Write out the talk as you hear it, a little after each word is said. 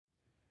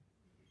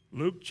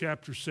Luke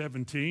chapter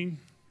 17.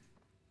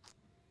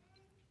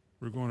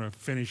 We're going to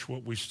finish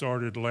what we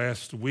started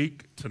last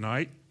week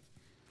tonight.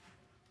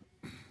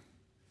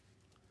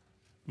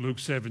 Luke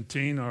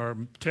 17, our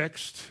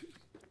text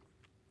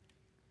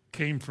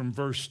came from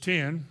verse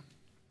 10.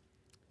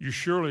 You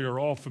surely are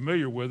all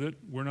familiar with it.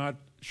 We're not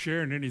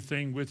sharing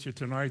anything with you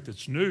tonight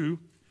that's new,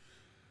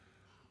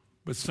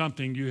 but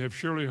something you have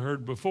surely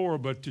heard before,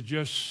 but to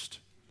just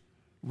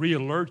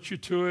re-alert you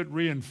to it,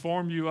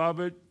 re-inform you of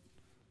it,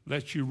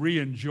 let you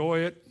re-enjoy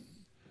it,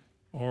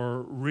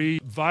 or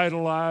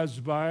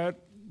revitalized by it,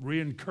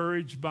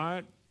 re-encouraged by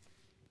it.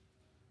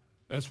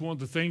 That's one of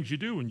the things you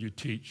do when you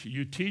teach.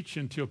 You teach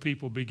until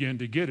people begin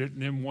to get it,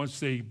 and then once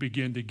they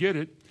begin to get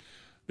it,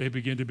 they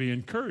begin to be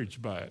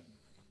encouraged by it.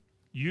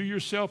 You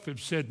yourself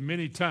have said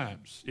many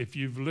times, if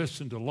you've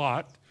listened a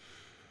lot,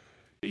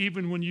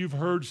 even when you've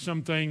heard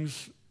some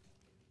things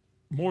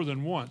more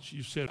than once,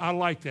 you said, I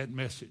like that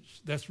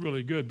message. That's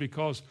really good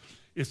because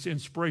it's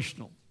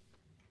inspirational.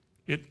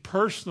 It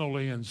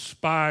personally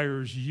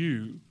inspires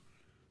you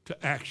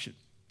to action.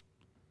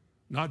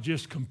 Not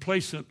just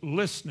complacent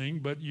listening,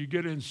 but you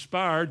get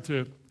inspired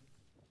to,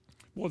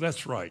 well,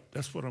 that's right.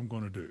 That's what I'm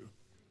going to do.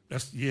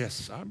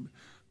 I'm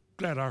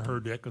glad I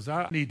heard that because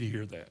I need to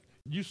hear that.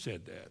 You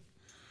said that.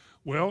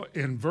 Well,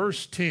 in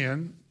verse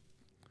 10,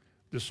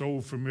 this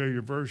old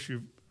familiar verse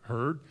you've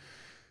heard,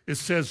 it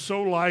says,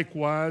 so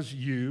likewise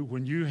you,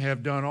 when you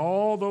have done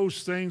all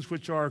those things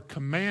which are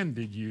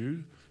commanded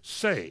you,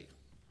 say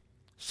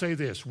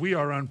this, we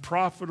are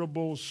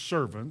unprofitable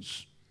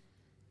servants.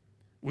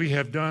 We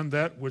have done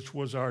that which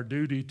was our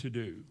duty to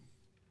do.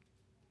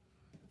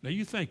 Now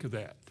you think of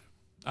that.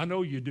 I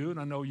know you do and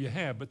I know you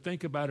have, but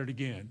think about it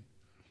again.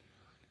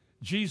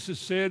 Jesus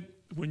said,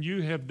 when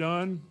you have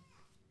done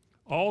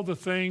all the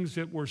things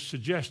that were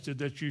suggested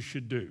that you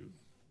should do.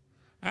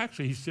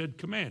 Actually, he said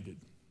commanded,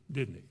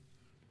 didn't he?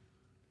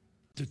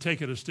 To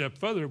take it a step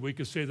further, we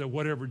could say that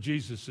whatever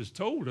Jesus has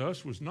told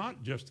us was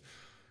not just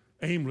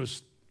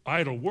aimless,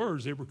 idle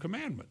words, they were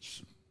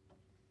commandments.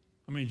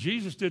 I mean,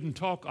 Jesus didn't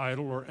talk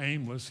idle or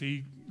aimless.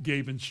 He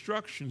gave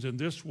instructions, and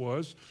this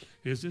was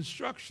his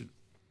instruction.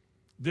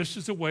 This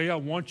is the way I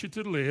want you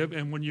to live,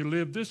 and when you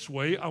live this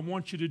way, I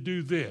want you to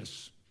do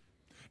this.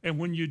 And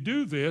when you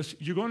do this,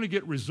 you're going to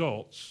get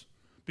results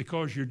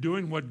because you're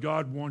doing what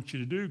God wants you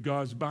to do.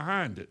 God's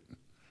behind it.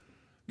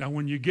 Now,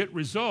 when you get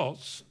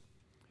results,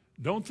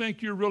 don't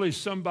think you're really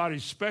somebody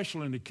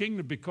special in the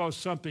kingdom because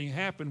something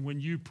happened when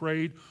you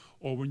prayed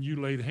or when you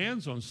laid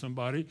hands on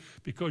somebody,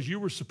 because you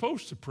were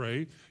supposed to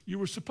pray, you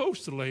were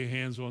supposed to lay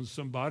hands on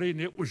somebody,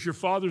 and it was your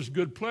Father's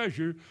good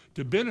pleasure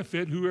to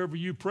benefit whoever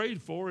you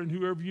prayed for and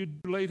whoever you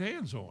laid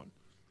hands on.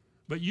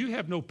 But you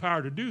have no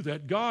power to do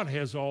that. God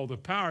has all the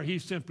power. He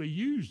simply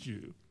used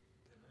you.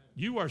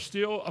 You are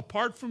still,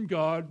 apart from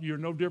God, you're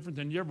no different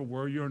than you ever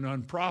were. You're an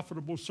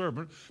unprofitable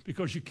servant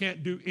because you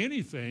can't do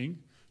anything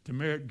to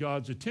merit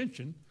God's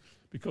attention,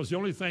 because the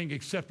only thing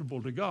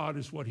acceptable to God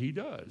is what he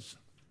does.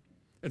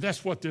 And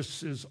that's what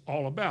this is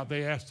all about.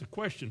 They asked the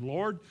question,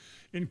 Lord,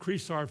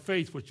 increase our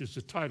faith, which is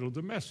the title of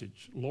the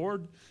message.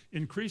 Lord,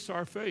 increase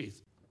our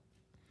faith.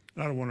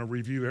 And I don't want to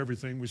review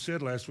everything we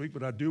said last week,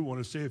 but I do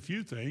want to say a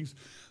few things.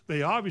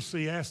 They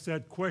obviously asked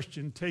that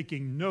question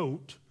taking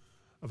note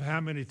of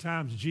how many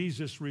times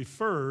Jesus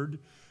referred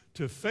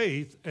to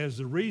faith as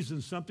the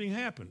reason something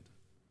happened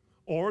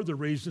or the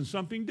reason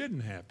something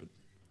didn't happen.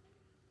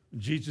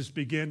 Jesus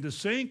began to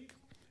sink.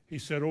 He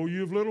said, oh,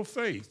 you have little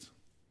faith.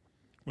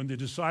 When the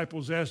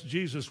disciples asked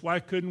Jesus, why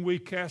couldn't we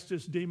cast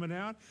this demon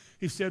out?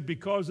 He said,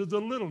 because of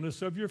the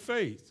littleness of your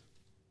faith.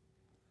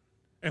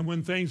 And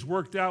when things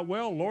worked out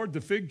well, Lord, the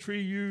fig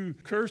tree you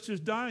cursed is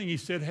dying. He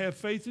said, have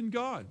faith in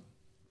God.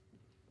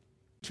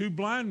 2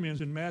 blind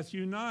men in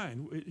Matthew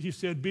 9, he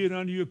said, be it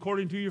unto you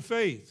according to your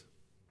faith.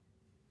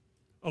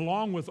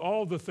 Along with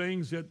all the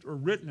things that are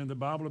written in the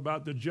Bible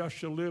about the just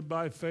shall live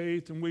by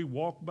faith and we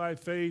walk by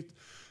faith.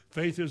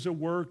 Faith is a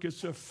work,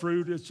 it's a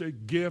fruit, it's a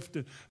gift.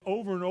 And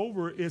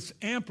over, it's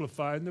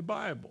amplified in the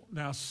Bible.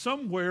 Now,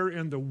 somewhere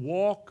in the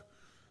walk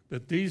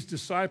that these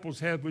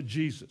disciples had with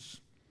Jesus,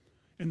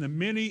 in the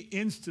many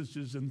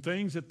instances and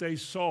things that they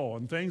saw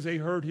and things they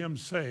heard him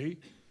say,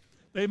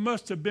 they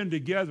must have been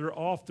together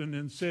often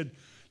and said,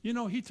 you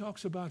know, he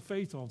talks about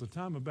faith all the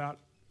time, about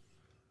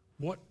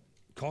what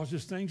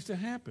causes things to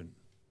happen.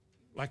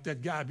 Like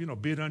that guy, you know,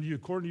 be it unto you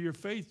according to your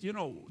faith. You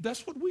know,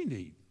 that's what we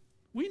need.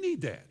 We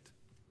need that.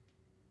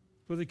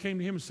 So they came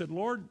to him and said,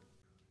 Lord,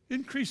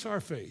 increase our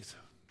faith.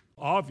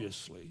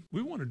 Obviously,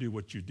 we want to do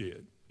what you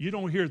did. You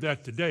don't hear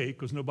that today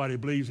because nobody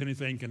believes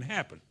anything can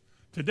happen.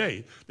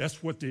 Today,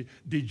 that's what the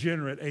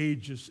degenerate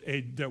age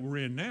that we're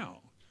in now.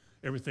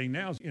 Everything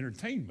now is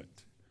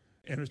entertainment.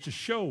 And it's a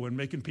show and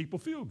making people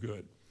feel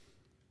good.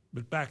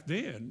 But back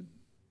then,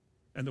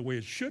 and the way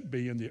it should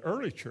be in the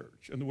early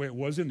church, and the way it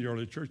was in the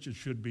early church, it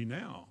should be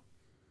now,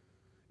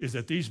 is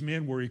that these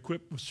men were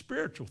equipped with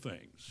spiritual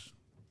things.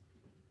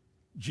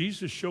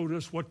 Jesus showed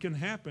us what can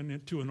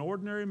happen to an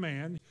ordinary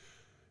man.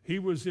 He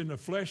was in the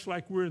flesh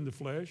like we're in the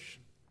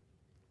flesh.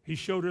 He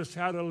showed us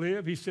how to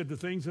live. He said, the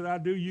things that I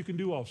do, you can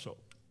do also.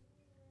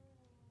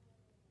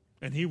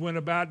 And he went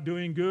about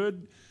doing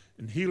good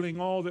and healing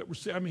all that were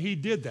sick. I mean, he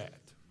did that.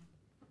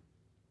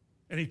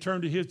 And he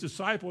turned to his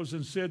disciples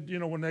and said, you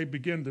know, when they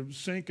began to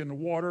sink in the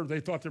water,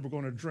 they thought they were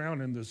going to drown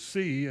in the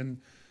sea.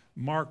 And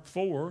Mark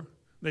 4,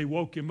 they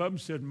woke him up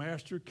and said,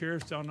 Master,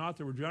 carest thou not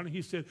that we're drowning?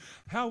 He said,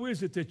 how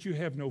is it that you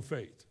have no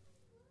faith?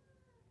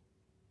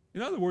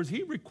 In other words,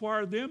 he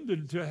required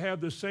them to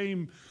have the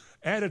same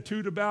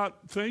attitude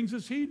about things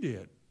as he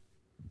did.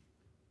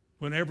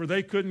 Whenever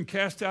they couldn't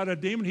cast out a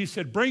demon, he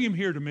said, bring him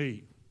here to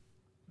me.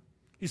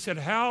 He said,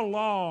 how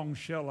long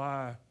shall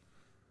I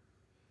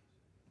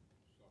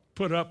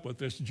put up with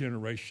this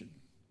generation?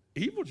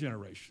 Evil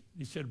generation.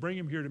 He said, bring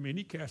him here to me, and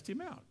he cast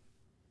him out.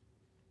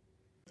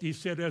 He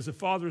said, as the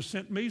Father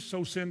sent me,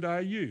 so send I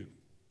you.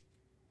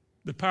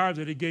 The power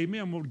that he gave me,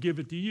 I'm going to give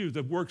it to you.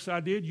 The works I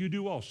did, you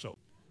do also.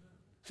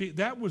 See,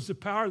 that was the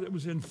power that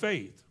was in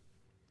faith.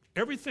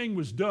 Everything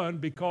was done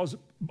because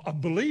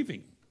of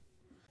believing.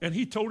 And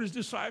he told his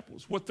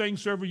disciples, what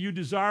things soever you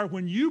desire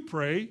when you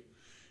pray,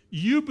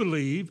 you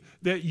believe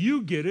that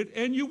you get it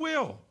and you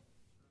will.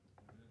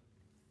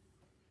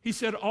 He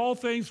said, all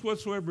things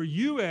whatsoever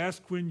you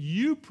ask when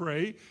you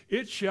pray,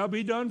 it shall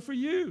be done for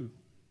you.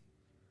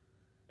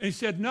 And he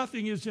said,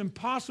 nothing is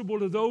impossible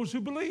to those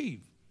who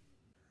believe.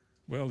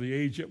 Well, the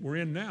age that we're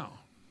in now,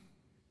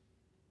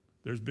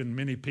 there's been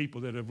many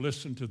people that have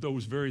listened to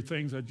those very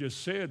things I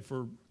just said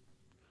for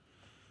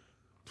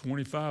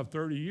 25,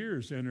 30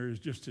 years, and are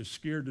just as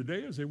scared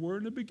today as they were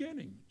in the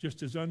beginning,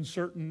 just as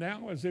uncertain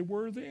now as they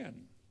were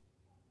then.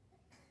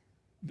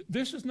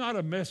 This is not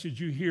a message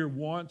you hear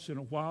once in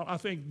a while. I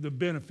think the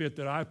benefit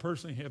that I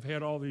personally have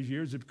had all these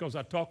years is because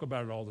I talk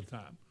about it all the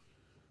time.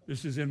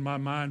 This is in my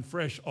mind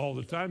fresh all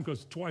the time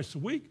because twice a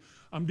week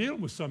I'm dealing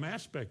with some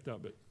aspect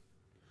of it.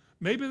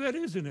 Maybe that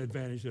is an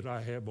advantage that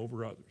I have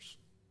over others.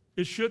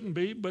 It shouldn't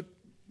be, but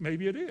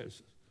maybe it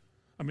is.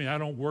 I mean, I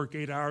don't work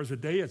 8 hours a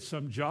day at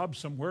some job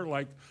somewhere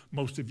like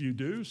most of you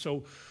do.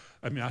 So,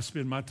 I mean, I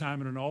spend my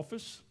time in an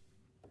office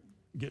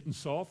getting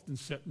soft and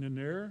sitting in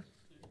there.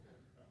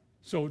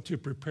 So to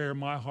prepare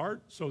my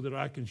heart so that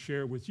I can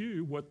share with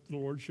you what the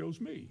Lord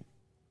shows me.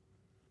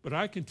 But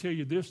I can tell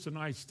you this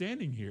tonight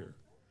standing here,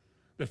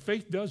 that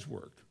faith does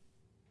work.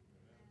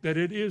 That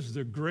it is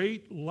the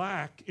great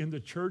lack in the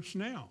church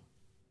now.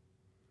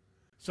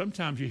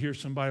 Sometimes you hear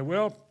somebody,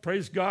 well,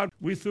 praise God,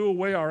 we threw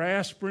away our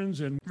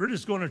aspirins and we're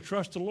just going to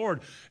trust the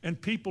Lord. And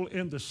people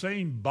in the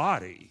same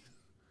body,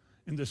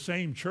 in the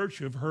same church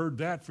who have heard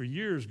that for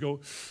years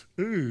go,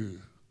 ooh,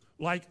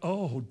 like,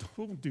 oh,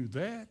 don't do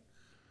that.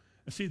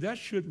 And see, that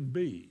shouldn't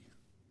be.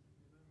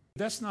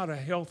 That's not a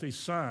healthy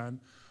sign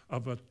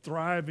of a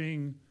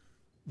thriving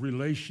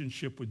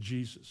relationship with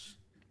Jesus.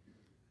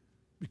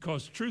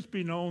 Because truth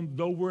be known,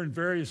 though we're in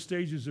various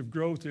stages of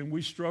growth and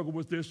we struggle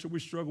with this or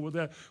we struggle with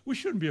that, we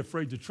shouldn't be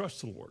afraid to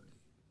trust the Lord.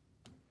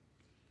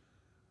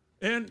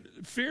 And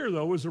fear,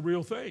 though, is a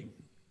real thing.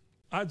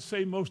 I'd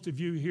say most of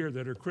you here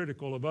that are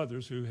critical of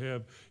others who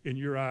have, in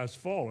your eyes,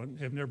 fallen,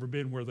 have never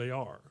been where they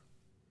are.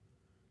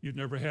 You've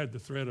never had the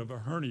threat of a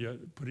hernia,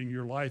 putting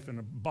your life in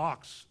a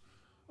box,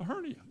 a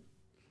hernia,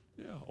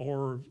 yeah,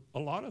 or a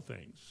lot of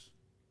things.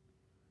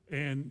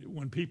 And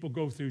when people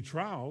go through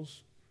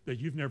trials that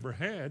you've never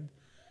had,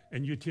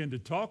 and you tend to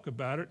talk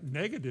about it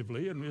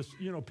negatively, and it's,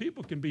 you know,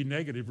 people can be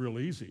negative real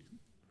easy.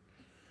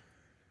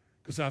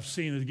 Because I've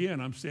seen it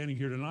again. I'm standing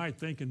here tonight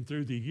thinking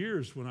through the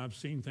years when I've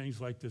seen things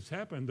like this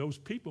happen, those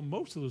people,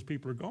 most of those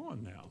people are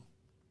gone now.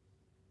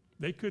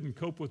 They couldn't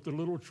cope with the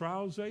little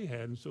trials they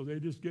had, and so they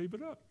just gave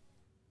it up.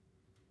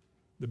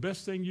 The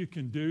best thing you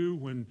can do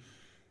when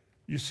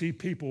you see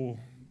people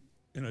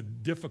in a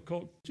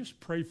difficult, just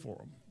pray for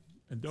them.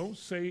 And don't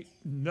say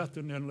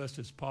nothing unless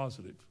it's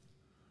positive.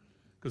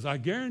 Because I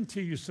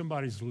guarantee you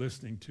somebody's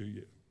listening to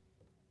you.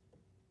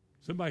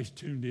 Somebody's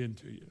tuned in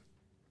to you.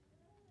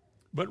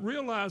 But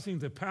realizing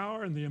the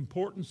power and the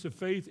importance of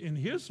faith in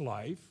his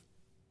life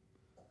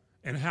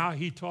and how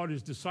he taught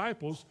his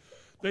disciples,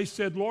 they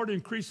said, Lord,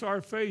 increase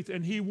our faith.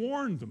 And he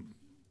warned them.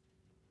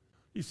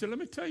 He said, let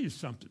me tell you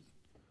something.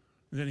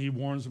 And then he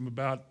warns them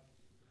about,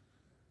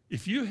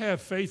 if you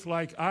have faith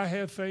like I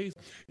have faith,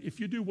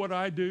 if you do what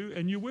I do,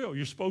 and you will,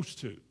 you're supposed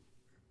to.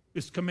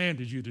 It's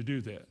commanded you to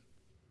do that.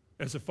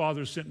 As the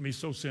Father sent me,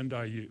 so send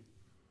I you.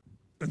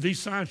 And these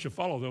signs shall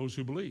follow those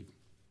who believe.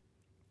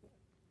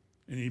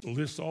 And he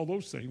lists all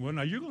those things. Well,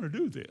 now you're going to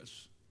do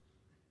this.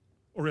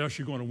 Or else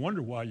you're going to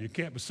wonder why you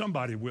can't, but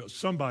somebody will.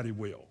 Somebody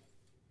will.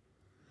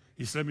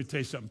 He said, let me tell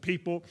you something.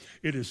 People,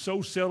 it is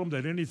so seldom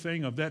that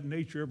anything of that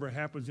nature ever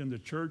happens in the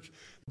church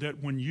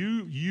that when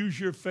you use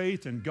your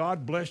faith and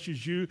God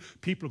blesses you,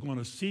 people are going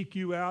to seek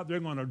you out. They're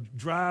going to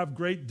drive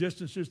great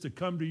distances to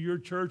come to your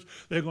church.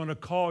 They're going to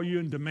call you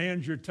and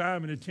demand your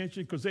time and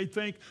attention because they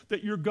think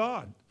that you're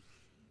God.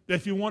 That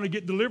if you want to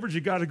get delivered,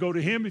 you got to go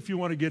to him. If you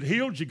want to get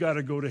healed, you got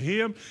to go to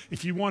him.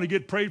 If you want to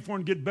get prayed for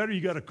and get better,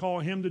 you got to call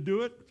him to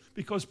do it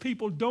because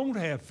people don't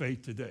have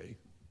faith today.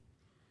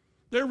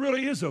 There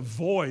really is a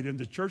void in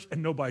the church,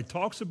 and nobody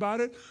talks about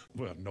it.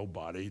 Well,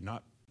 nobody,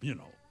 not,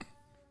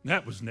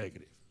 that was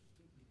negative.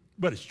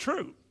 But it's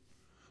true.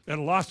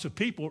 And lots of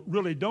people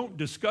really don't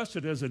discuss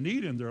it as a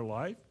need in their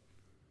life.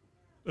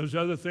 There's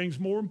other things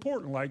more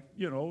important, like,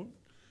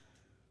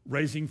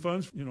 raising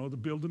funds, to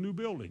build a new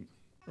building,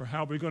 or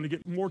how we're going to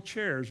get more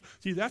chairs.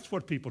 See, that's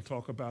what people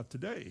talk about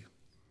today.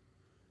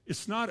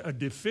 It's not a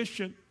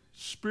deficient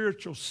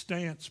spiritual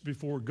stance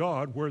before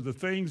God where the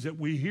things that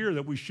we hear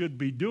that we should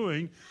be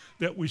doing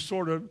that we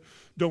sort of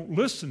don't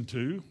listen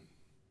to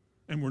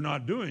and we're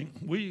not doing,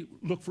 we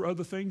look for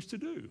other things to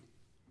do.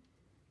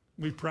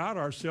 We pride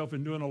ourselves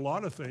in doing a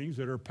lot of things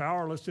that are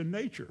powerless in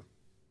nature.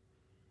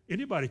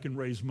 Anybody can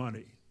raise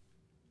money.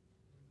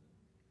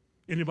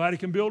 Anybody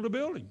can build a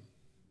building.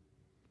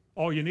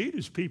 All you need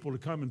is people to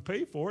come and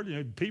pay for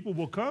it. People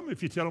will come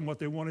if you tell them what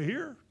they want to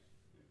hear.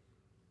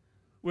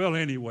 Well,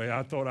 anyway,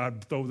 I thought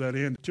I'd throw that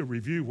in to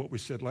review what we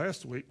said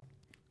last week,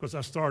 because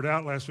I started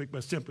out last week by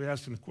simply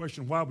asking the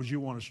question, why would you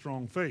want a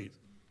strong faith?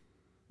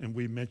 And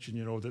we mentioned,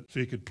 that so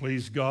you could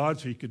please God,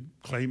 so you could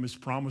claim his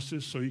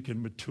promises, so you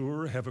can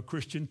mature, have a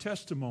Christian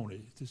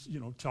testimony,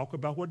 talk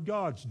about what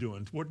God's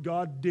doing, what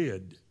God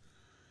did.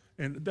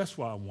 And that's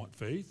why I want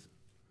faith.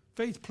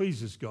 Faith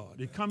pleases God.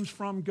 It comes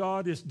from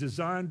God. It's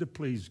designed to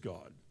please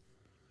God.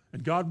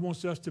 And God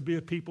wants us to be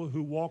a people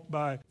who walk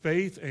by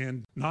faith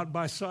and not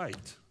by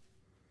sight.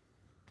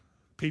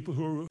 People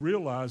who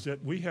realize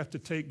that we have to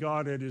take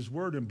God at his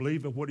word and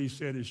believe that what he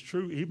said is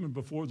true even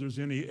before there's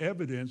any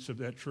evidence of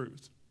that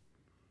truth.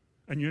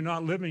 And you're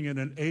not living in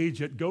an age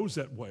that goes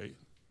that way.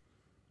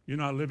 You're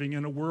not living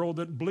in a world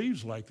that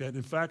believes like that.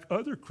 In fact,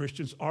 other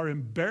Christians are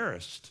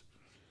embarrassed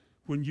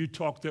when you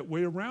talk that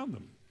way around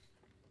them.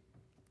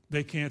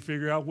 They can't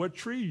figure out what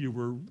tree you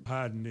were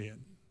hiding in.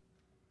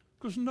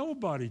 Because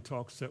nobody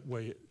talks that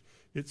way,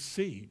 it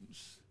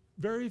seems.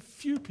 Very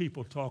few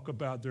people talk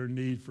about their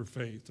need for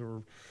faith,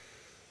 or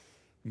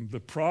the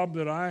problem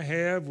that I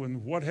have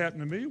when what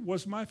happened to me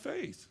was my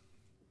faith.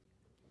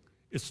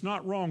 It's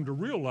not wrong to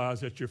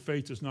realize that your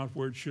faith is not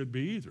where it should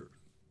be either.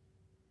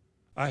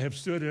 I have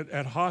stood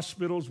at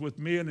hospitals with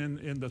men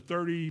in the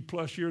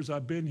 30-plus years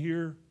I've been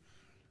here,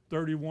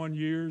 31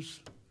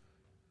 years.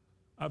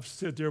 I've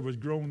sat there with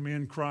grown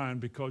men crying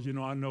because,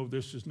 I know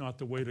this is not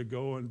the way to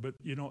go. But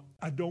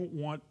I don't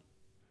want,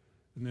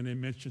 and then they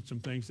mentioned some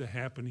things that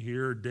happened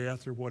here,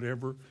 death or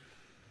whatever.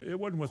 It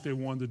wasn't what they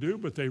wanted to do,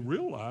 but they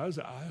realized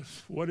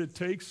what it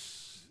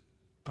takes,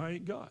 I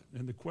ain't got.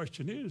 And the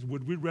question is,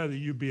 would we rather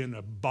you be in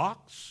a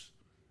box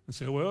and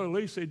say, well, at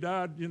least they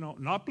died,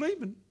 not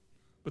believing,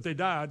 but they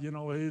died, you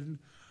want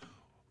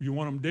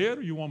them dead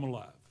or you want them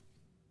alive?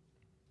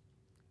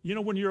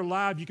 When you're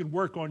alive, you can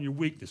work on your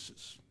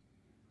weaknesses.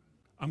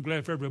 I'm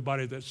glad for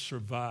everybody that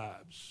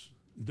survives,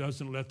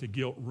 doesn't let the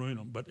guilt ruin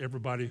them, but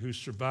everybody who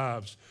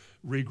survives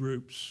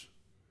regroups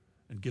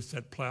and gets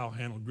that plow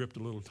handle gripped a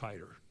little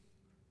tighter.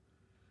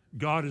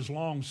 God is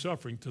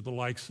long-suffering to the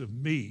likes of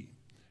me,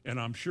 and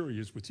I'm sure he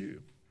is with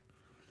you.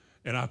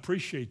 And I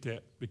appreciate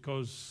that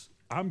because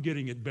I'm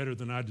getting it better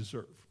than I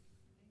deserve.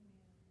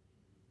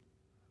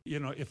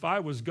 If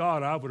I was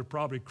God, I would have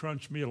probably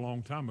crunched me a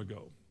long time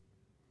ago.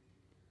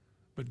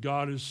 But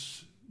God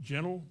is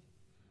gentle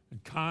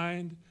and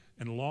kind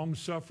and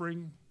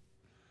long-suffering,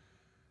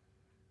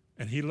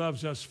 and he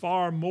loves us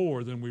far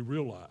more than we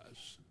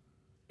realize.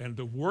 And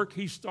the work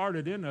he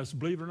started in us,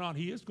 believe it or not,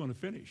 he is going to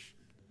finish.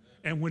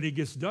 And when he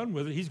gets done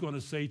with it, he's going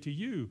to say to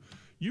you,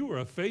 you are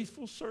a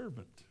faithful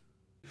servant.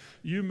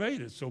 You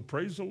made it, so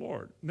praise the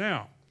Lord.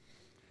 Now,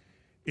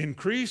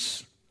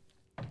 increase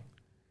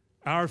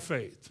our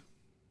faith.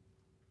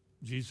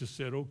 Jesus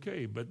said,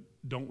 okay, but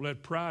don't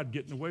let pride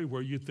get in the way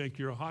where you think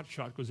you're a hot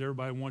shot because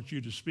everybody wants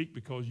you to speak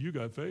because you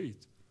got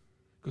faith.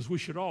 Because we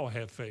should all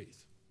have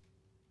faith.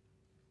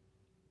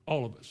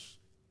 All of us.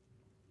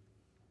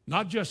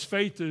 Not just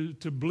faith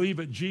to believe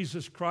that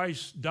Jesus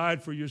Christ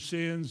died for your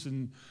sins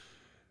and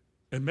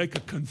make a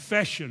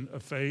confession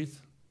of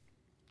faith.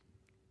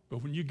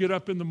 But when you get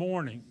up in the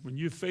morning, when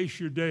you face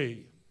your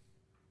day,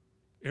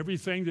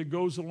 everything that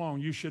goes along,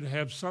 you should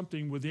have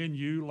something within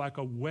you like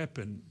a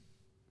weapon.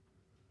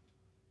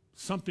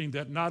 Something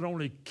that not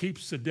only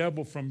keeps the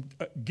devil from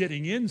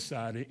getting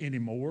inside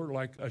anymore,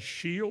 like a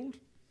shield.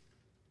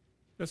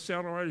 That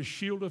sound all right, a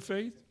shield of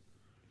faith?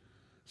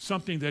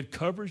 Something that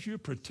covers you,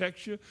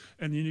 protects you,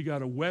 and then you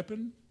got a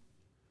weapon.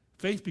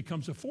 Faith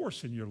becomes a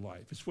force in your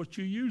life. It's what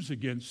you use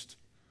against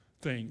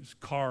things,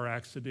 car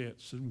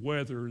accidents and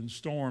weather and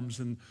storms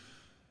and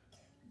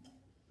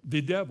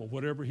the devil,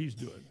 whatever he's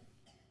doing.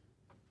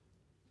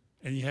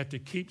 And you have to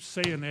keep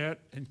saying that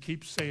and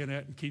keep saying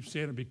that and keep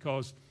saying it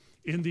because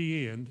in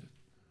the end,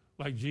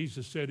 like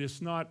Jesus said,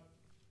 it's not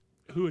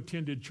who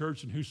attended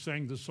church and who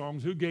sang the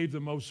songs, who gave the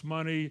most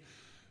money,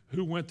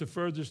 who went the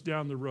furthest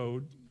down the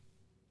road.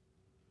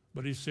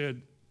 But he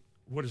said,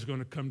 what it's going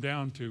to come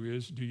down to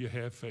is, do you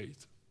have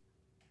faith?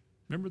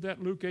 Remember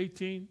that, Luke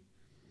 18?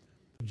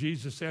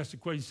 Jesus asked the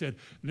question, he said,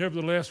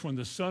 nevertheless, when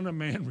the Son of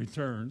Man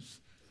returns,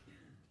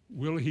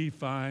 will he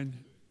find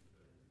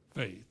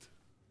faith?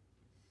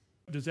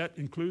 Does that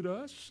include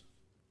us?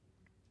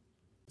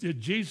 Did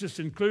Jesus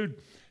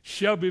include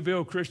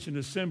Shelbyville Christian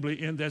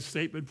Assembly in that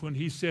statement when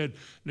he said,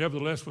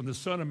 nevertheless, when the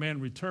Son of Man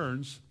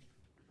returns,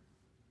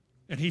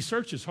 and he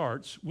searches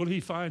hearts, will he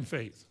find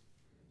faith?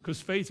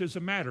 Because faith is a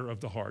matter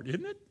of the heart,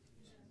 isn't it?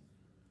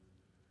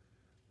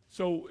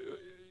 So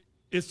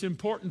it's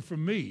important for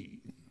me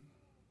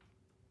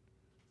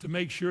to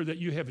make sure that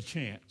you have a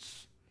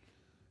chance,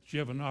 that you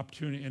have an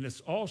opportunity, and it's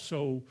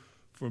also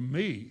for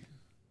me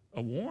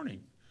a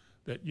warning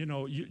that,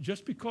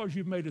 just because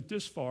you've made it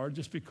this far,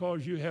 just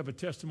because you have a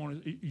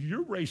testimony,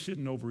 your race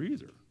isn't over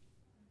either.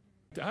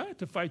 I had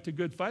to fight the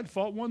good fight,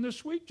 fought one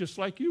this week just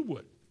like you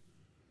would.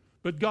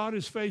 But God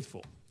is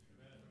faithful.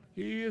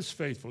 He is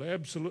faithful,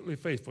 absolutely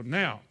faithful.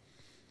 Now,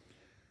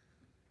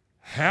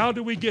 how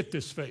do we get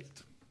this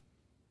faith?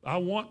 I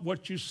want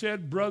what you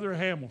said, Brother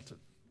Hamilton.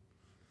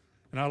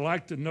 And I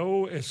like to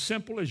know as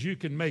simple as you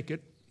can make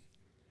it.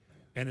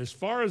 And as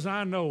far as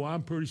I know,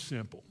 I'm pretty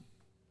simple.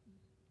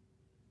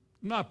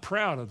 I'm not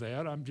proud of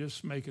that. I'm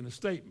just making a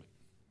statement.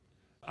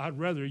 I'd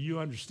rather you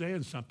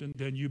understand something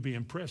than you be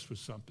impressed with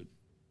something.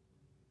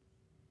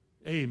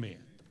 Amen.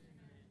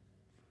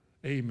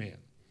 Amen.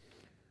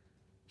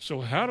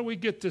 So how do we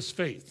get this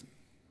faith?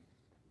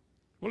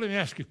 Well, let me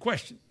ask you a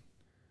question.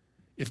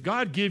 If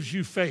God gives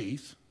you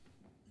faith,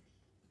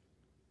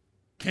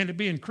 can it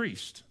be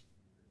increased?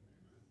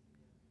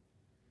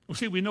 Well,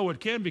 see, we know it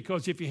can,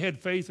 because if you had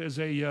faith as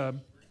a...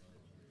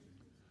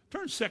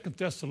 turn 2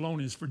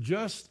 Thessalonians for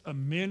just a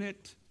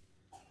minute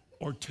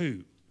or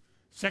two.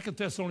 2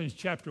 Thessalonians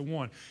chapter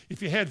 1.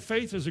 If you had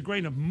faith as a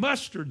grain of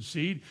mustard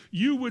seed,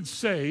 you would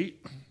say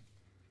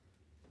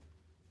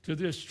to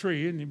this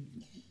tree, and you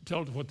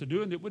tell it what to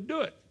do, and it would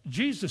do it.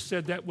 Jesus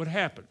said that would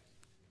happen.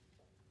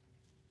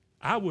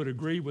 I would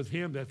agree with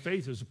him that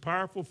faith is a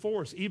powerful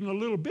force, even a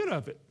little bit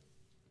of it.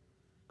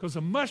 Because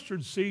a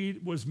mustard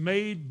seed was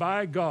made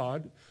by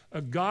God,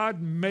 a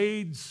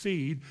God-made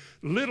seed,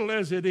 little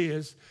as it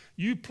is,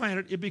 you plant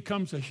it, it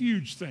becomes a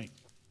huge thing.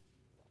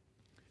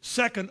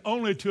 Second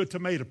only to a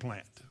tomato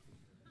plant.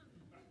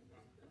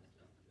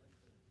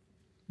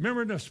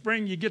 Remember in the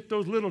spring you get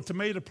those little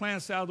tomato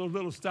plants out of those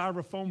little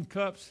styrofoam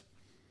cups,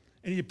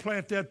 and you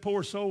plant that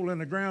poor soul in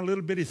the ground,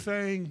 little bitty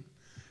thing,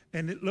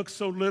 and it looks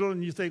so little,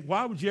 and you think,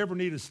 why would you ever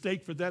need a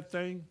stake for that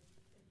thing?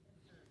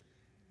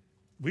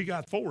 We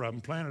got 4 of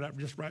them planted up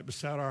just right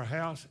beside our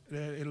house.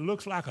 It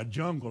looks like a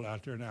jungle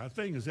out there now. The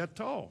thing is that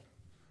tall.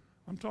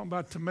 I'm talking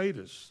about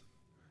tomatoes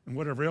and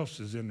whatever else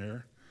is in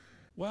there.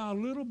 Well, a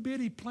little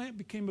bitty plant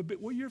became a bit.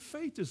 Well, your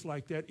faith is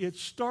like that. It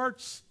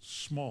starts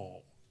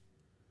small.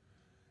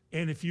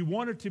 And if you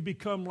want it to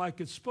become like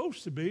it's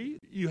supposed to be,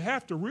 you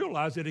have to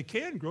realize that it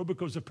can grow,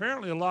 because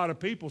apparently a lot of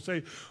people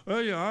say, oh,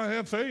 yeah, I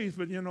have faith,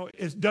 but,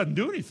 it doesn't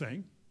do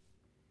anything.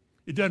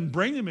 It doesn't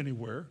bring them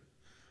anywhere.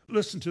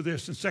 Listen to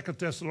this in 2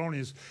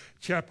 Thessalonians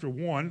chapter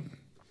 1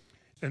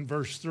 and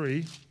verse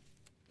 3.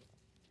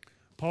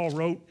 Paul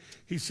wrote,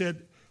 he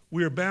said,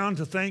 we are bound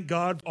to thank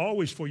God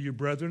always for you,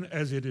 brethren,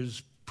 as it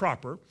is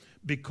proper,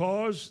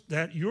 because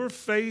that your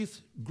faith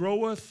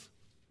groweth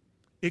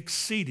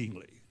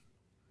exceedingly.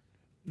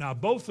 Now,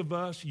 both of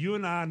us, you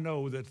and I,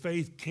 know that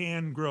faith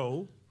can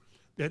grow,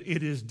 that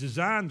it is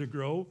designed to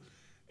grow,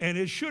 and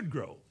it should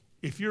grow.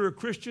 If you're a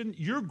Christian,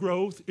 your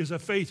growth is a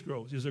faith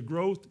growth, is a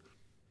growth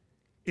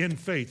in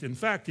faith. In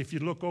fact, if you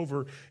look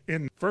over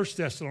in 1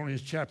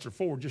 Thessalonians chapter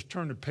 4, just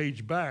turn the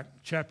page back,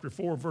 chapter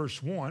 4,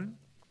 verse 1.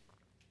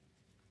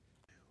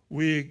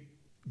 We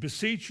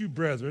beseech you,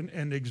 brethren,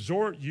 and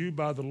exhort you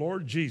by the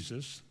Lord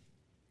Jesus,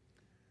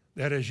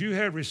 that as you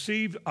have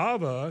received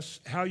of us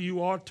how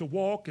you ought to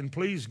walk and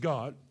please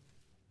God.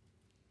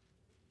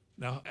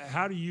 Now,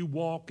 how do you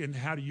walk and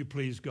how do you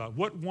please God?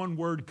 What one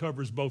word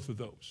covers both of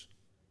those?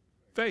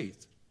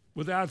 Faith.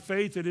 Without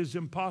faith, it is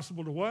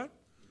impossible to what?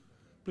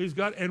 Please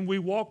God. And we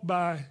walk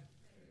by.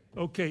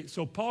 Okay,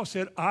 so Paul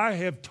said, I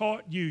have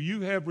taught you,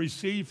 you have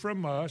received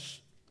from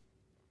us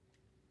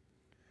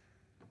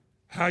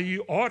how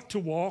you ought to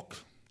walk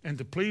and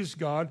to please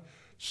God,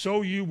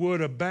 so you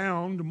would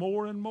abound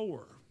more and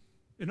more.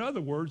 In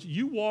other words,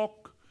 you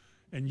walk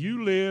and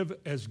you live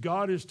as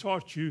God has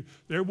taught you,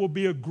 there will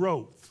be a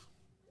growth,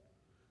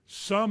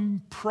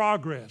 some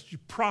progress,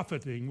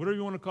 profiting, whatever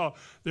you want to call it.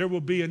 There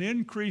will be an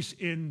increase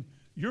in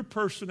your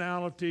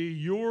personality,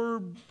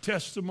 your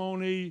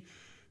testimony,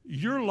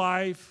 your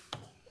life.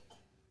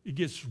 It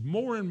gets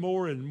more and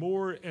more and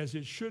more as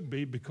it should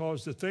be,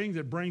 because the thing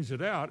that brings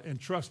it out, and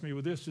trust me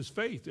with this, is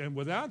faith. And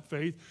without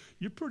faith,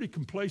 you're pretty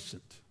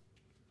complacent.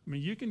 I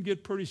mean, you can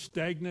get pretty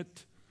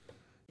stagnant.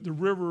 The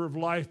river of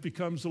life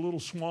becomes a little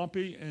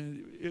swampy,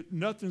 and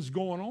nothing's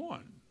going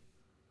on.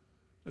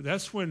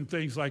 That's when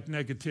things like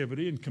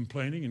negativity and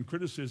complaining and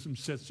criticism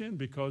sets in,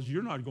 because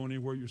you're not going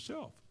anywhere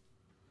yourself.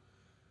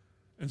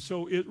 And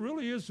so it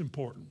really is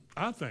important,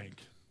 I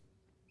think.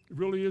 It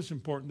really is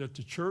important that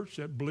the church,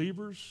 that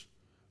believers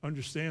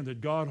understand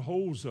that God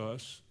holds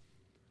us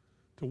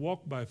to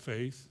walk by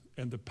faith,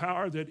 and the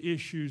power that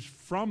issues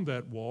from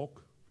that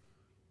walk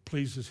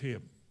pleases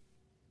him,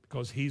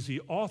 because he's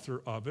the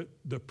author of it,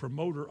 the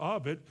promoter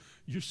of it.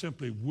 You're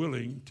simply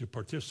willing to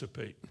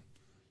participate,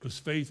 because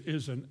faith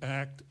is an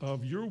act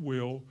of your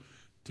will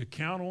to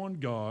count on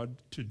God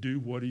to do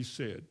what he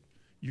said.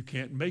 You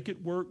can't make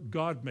it work.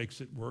 God makes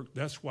it work.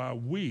 That's why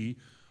we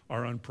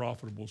are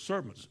unprofitable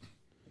servants.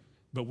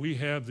 But we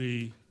have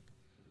the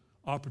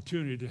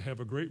opportunity to have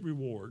a great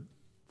reward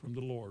from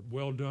the Lord.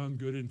 Well done,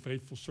 good and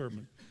faithful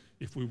servant,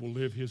 if we will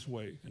live his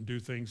way and do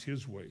things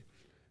his way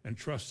and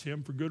trust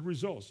him for good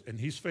results. And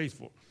he's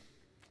faithful.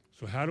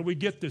 So how do we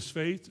get this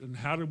faith, and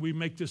how do we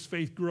make this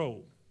faith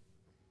grow?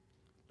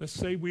 Let's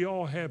say we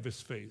all have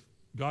this faith.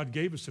 God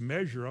gave us a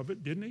measure of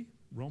it, didn't he?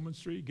 Romans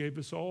 3 gave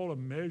us all a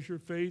measure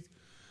of faith.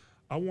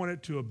 I want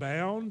it to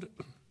abound.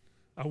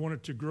 I want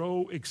it to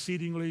grow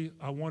exceedingly.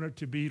 I want it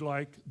to be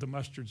like the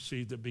mustard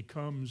seed that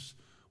becomes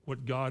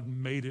what God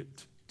made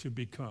it to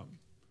become.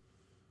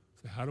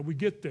 So how do we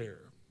get there?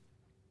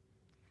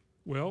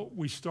 Well,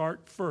 we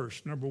start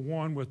first, number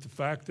one, with the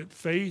fact that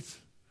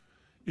faith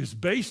is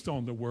based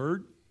on the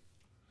Word,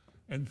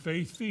 and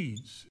faith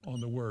feeds on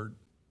the Word.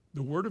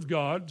 The Word of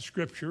God,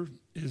 Scripture,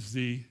 is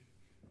the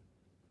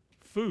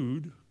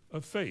food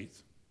of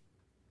faith.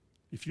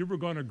 If you were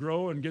going to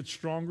grow and get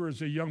stronger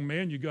as a young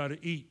man, you got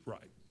to eat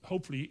right.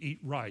 Hopefully you eat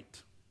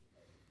right.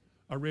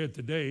 I read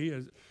today,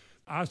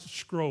 I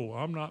scroll.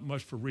 I'm not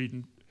much for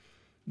reading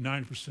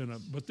 90% of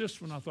them, but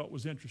this one I thought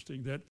was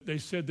interesting, that they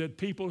said that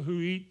people who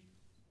eat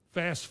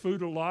fast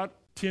food a lot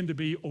tend to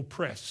be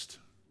oppressed.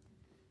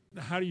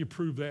 Now, how do you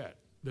prove that?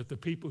 That the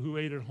people who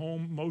ate at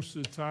home most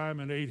of the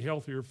time and ate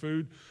healthier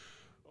food,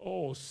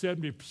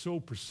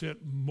 70%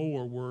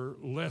 more were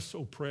less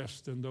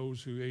oppressed than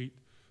those who ate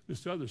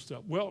this other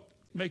stuff. Well,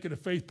 make it a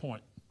faith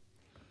point.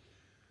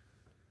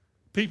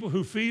 People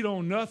who feed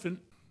on nothing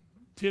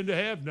tend to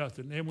have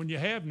nothing. And when you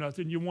have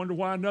nothing, you wonder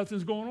why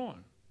nothing's going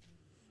on.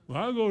 Well,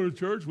 I go to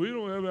church, we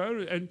don't have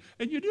that.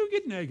 And you do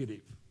get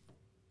negative.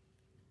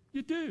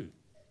 You do.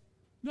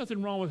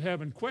 Nothing wrong with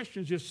having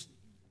questions. Just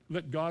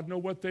let God know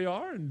what they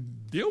are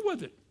and deal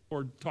with it.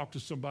 Or talk to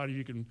somebody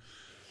you can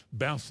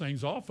bounce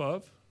things off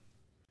of.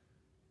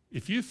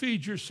 If you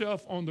feed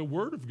yourself on the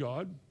Word of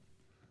God,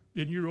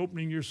 then you're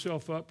opening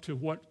yourself up to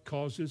what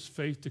causes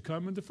faith to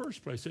come in the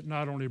first place. It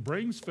not only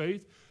brings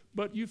faith,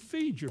 but you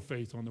feed your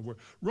faith on the Word.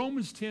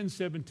 Romans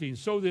 10:17.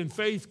 So then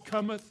faith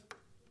cometh,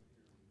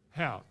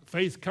 how?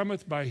 Faith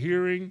cometh by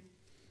hearing,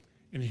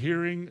 and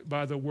hearing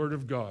by the Word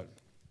of God.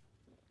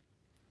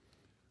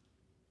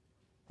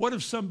 What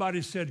if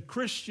somebody said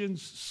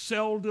Christians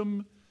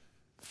seldom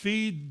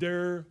feed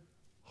their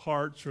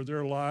hearts or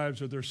their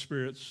lives or their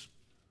spirits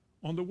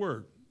on the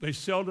Word? They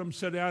seldom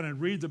sit down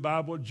and read the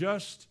Bible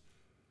just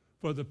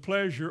for the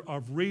pleasure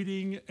of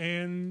reading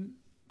and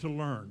to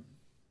learn.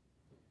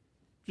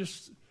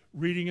 Just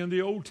reading in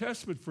the Old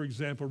Testament, for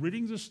example,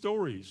 reading the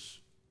stories.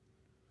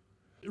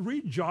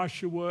 Read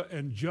Joshua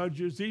and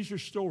Judges. These are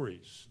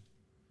stories.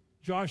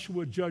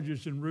 Joshua,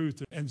 Judges, and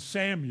Ruth, and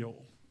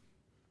Samuel,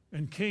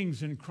 and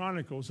Kings and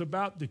Chronicles,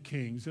 about the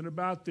kings and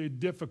about the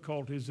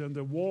difficulties and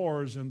the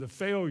wars and the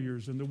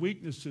failures and the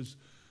weaknesses.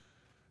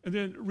 And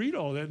then read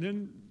all that, and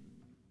then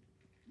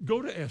go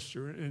to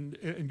Esther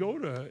and go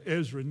to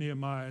Ezra and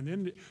Nehemiah, and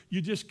then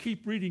you just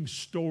keep reading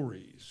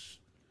stories.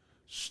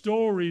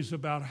 Stories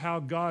about how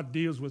God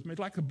deals with men,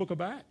 like the book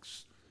of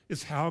Acts.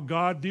 It's how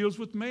God deals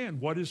with man,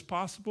 what is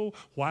possible,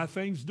 why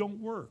things don't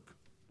work.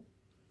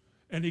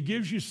 And it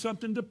gives you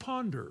something to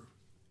ponder.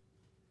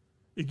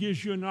 It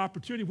gives you an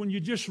opportunity when you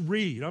just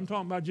read. I'm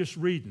talking about just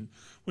reading.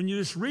 When you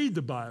just read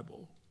the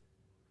Bible,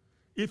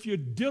 if you're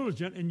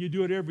diligent and you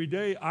do it every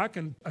day, I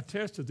can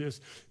attest to this.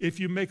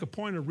 If you make a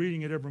point of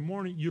reading it every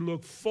morning, you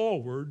look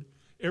forward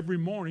every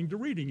morning to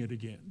reading it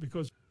again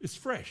because it's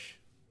fresh.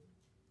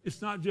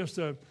 It's not just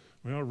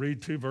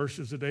read 2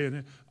 verses a day. And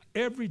then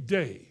every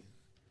day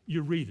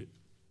you read it.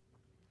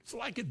 It's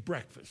like at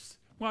breakfast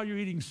while you're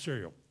eating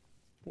cereal.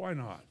 Why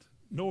not?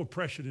 No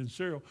oppression in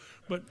cereal.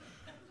 But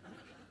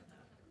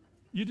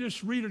you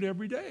just read it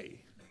every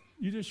day.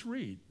 You just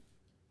read.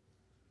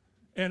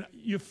 And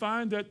you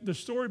find that the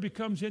story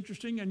becomes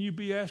interesting and you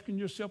be asking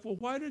yourself, well,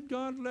 why did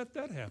God let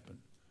that happen?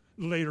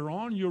 Later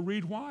on, you'll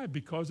read why,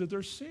 because of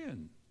their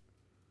sin.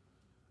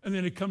 And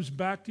then it comes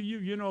back to you.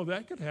 You know,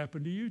 that could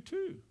happen to you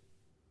too.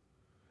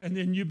 And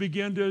then you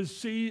begin to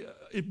see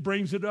it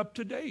brings it up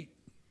to date.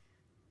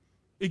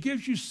 It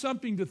gives you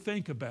something to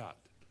think about.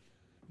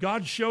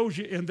 God shows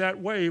you in that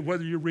way,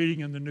 whether you're reading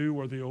in the New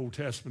or the Old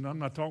Testament. I'm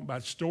not talking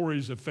about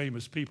stories of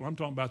famous people. I'm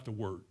talking about the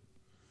Word.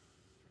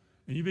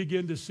 And you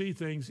begin to see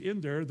things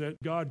in there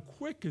that God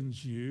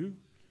quickens you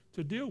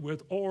to deal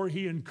with, or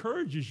he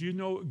encourages you.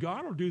 No,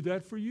 God will do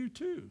that for you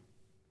too.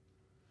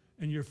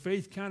 And your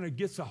faith kind of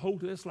gets a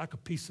hold of this like a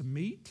piece of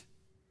meat.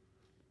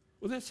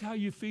 Well, that's how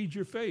you feed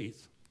your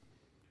faith.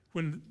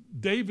 When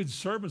David's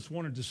servants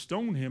wanted to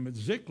stone him at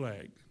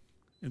Ziklag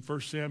in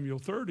 1 Samuel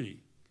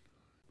 30,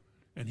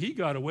 and he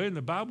got away, and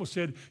the Bible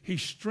said he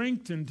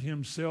strengthened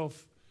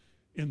himself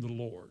in the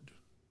Lord.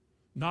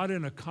 Not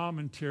in a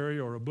commentary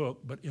or a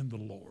book, but in the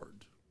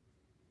Lord.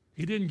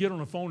 He didn't get on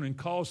the phone and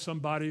call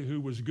somebody who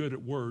was good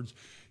at words.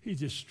 He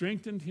just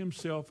strengthened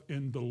himself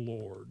in the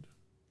Lord.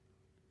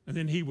 And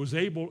then he was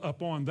able,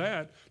 upon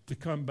that, to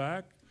come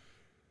back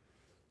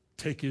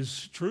take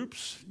his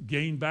troops,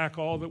 gain back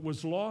all that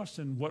was lost,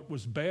 and what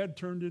was bad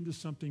turned into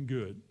something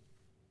good.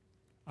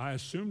 I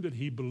assume that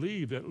he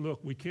believed that, look,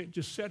 we can't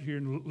just sit here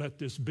and let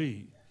this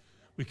be.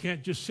 We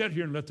can't just sit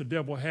here and let the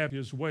devil have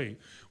his way.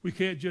 We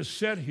can't just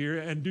sit here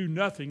and do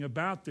nothing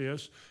about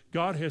this.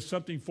 God has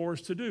something for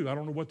us to do. I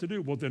don't know what to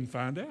do. Well, then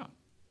find out.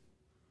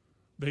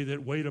 They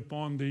that wait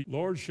upon the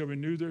Lord shall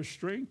renew their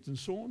strength, and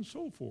so on and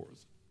so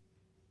forth.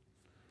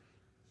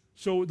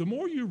 So the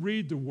more you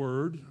read the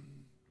Word,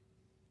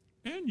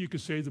 and you could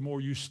say the more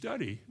you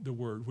study the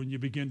Word, when you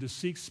begin to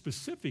seek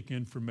specific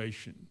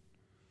information.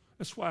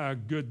 That's why a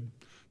good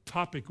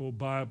topical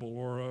Bible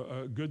or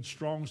a good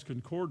Strong's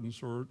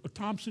Concordance or a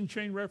Thompson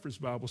Chain Reference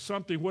Bible,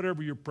 something,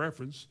 whatever your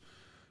preference,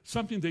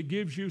 something that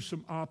gives you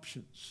some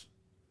options,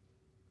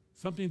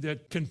 something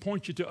that can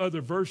point you to other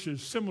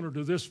verses similar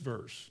to this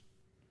verse.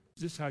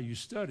 This is how you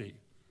study.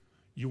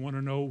 You want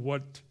to know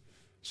what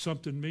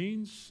something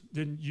means,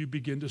 then you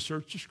begin to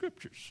search the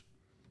Scriptures.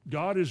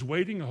 God is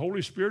waiting. The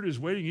Holy Spirit is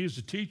waiting. He's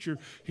the teacher.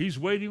 He's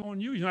waiting on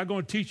you. He's not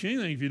going to teach you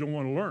anything if you don't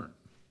want to learn.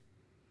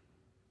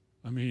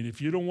 I mean, if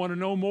you don't want to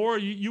know more,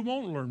 you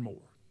won't learn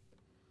more.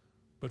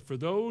 But for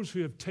those who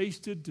have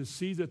tasted to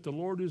see that the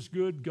Lord is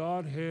good,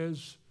 God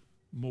has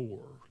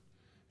more.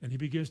 And he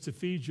begins to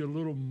feed you a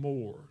little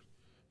more.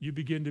 You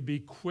begin to be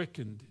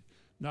quickened,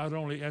 not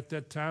only at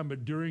that time,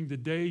 but during the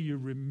day you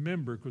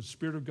remember, because the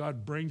Spirit of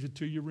God brings it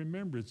to your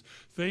remembrance.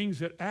 Things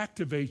that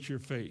activate your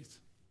faith.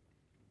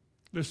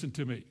 Listen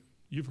to me.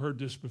 You've heard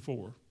this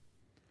before.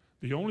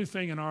 The only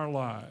thing in our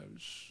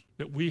lives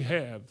that we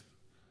have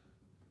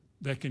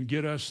that can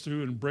get us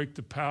through and break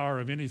the power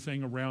of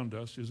anything around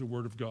us is the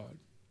Word of God.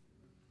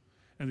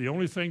 And the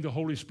only thing the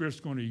Holy Spirit's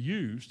going to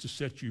use to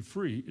set you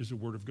free is the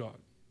Word of God.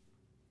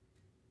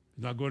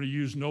 He's not going to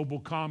use noble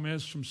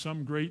comments from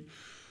some great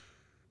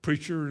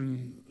preacher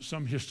in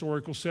some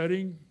historical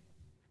setting.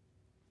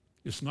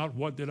 It's not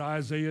what did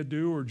Isaiah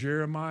do or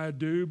Jeremiah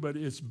do, but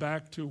it's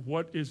back to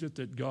what is it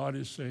that God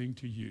is saying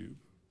to you.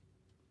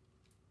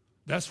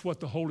 That's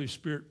what the Holy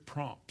Spirit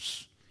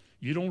prompts.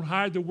 You don't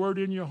hide the Word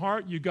in your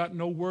heart. You got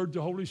no word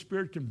the Holy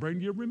Spirit can bring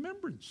to your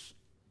remembrance.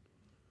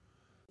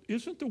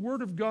 Isn't the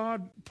Word of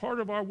God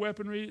part of our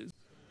weaponry?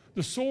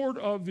 The sword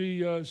of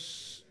the,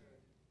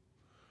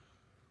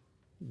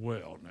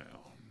 well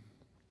now,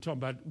 talking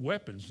about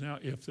weapons. Now,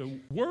 if the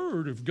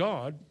Word of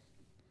God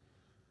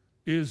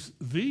is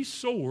the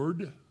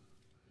sword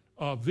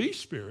of the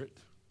Spirit,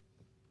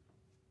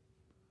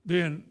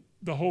 then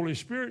the Holy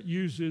Spirit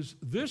uses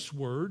this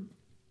Word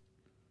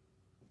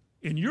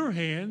in your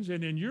hands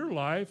and in your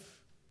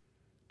life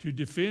to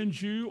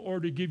defend you or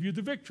to give you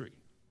the victory.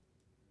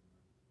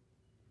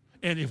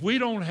 And if we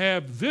don't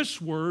have this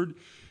Word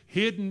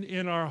hidden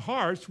in our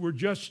hearts, we're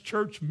just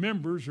church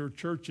members or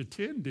church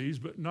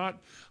attendees, but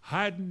not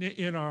hiding it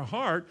in our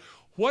heart.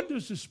 What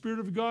does the Spirit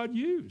of God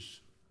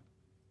use?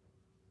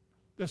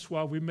 That's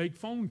why we make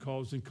phone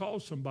calls and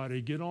call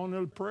somebody, get on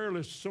a prayer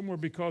list somewhere,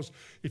 because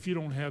if you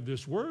don't have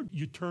this Word,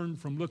 you turn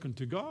from looking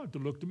to God to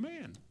look to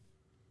man.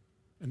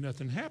 And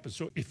nothing happens.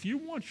 So if you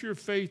want your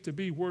faith to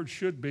be where it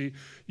should be,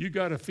 you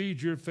got to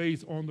feed your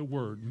faith on the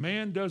Word.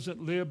 Man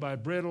doesn't live by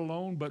bread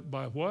alone, but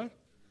by what?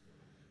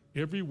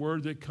 Every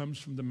word that comes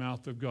from the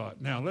mouth of God.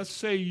 Now, let's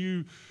say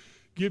you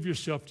give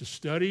yourself to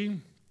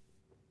studying,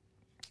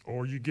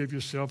 or you give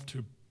yourself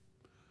to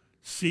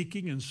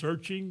seeking and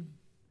searching,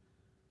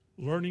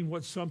 learning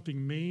what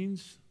something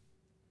means,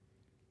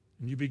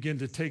 and you begin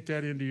to take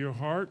that into your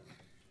heart.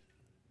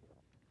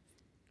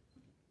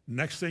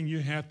 Next thing you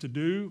have to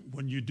do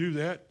when you do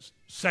that,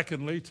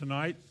 secondly,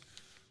 tonight,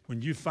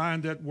 when you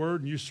find that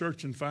word and you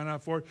search and find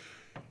out for it,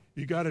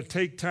 you got to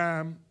take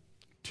time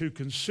to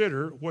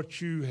consider what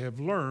you have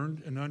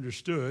learned and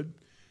understood,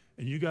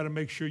 and you got to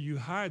make sure you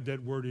hide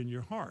that word in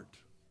your heart.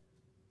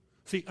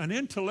 See, an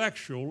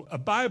intellectual, a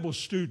Bible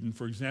student,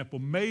 for example,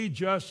 may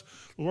just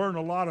learn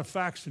a lot of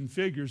facts and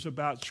figures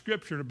about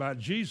Scripture and about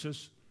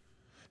Jesus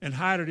and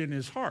hide it in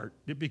his heart.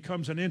 It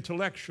becomes an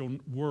intellectual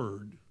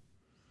word.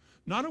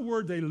 Not a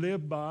word they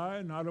live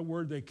by, not a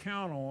word they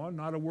count on,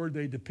 not a word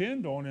they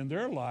depend on in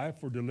their life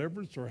for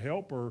deliverance or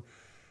help or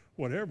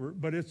whatever,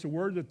 but it's a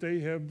word that they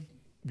have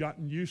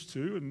gotten used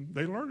to and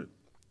they learn it.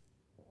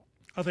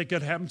 I think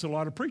that happens to a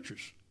lot of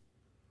preachers.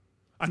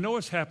 I know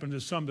it's happened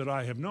to some that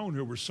I have known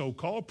who were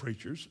so-called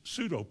preachers,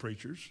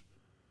 pseudo-preachers.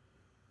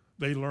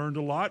 They learned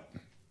a lot,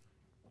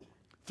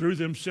 threw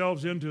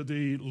themselves into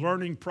the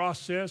learning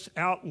process,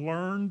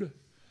 out-learned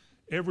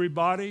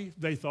everybody,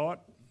 they thought.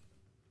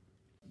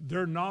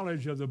 Their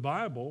knowledge of the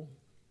Bible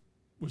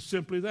was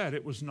simply that.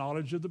 It was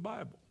knowledge of the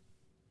Bible.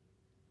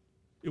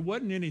 It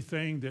wasn't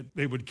anything that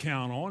they would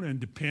count on and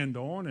depend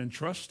on and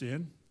trust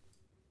in.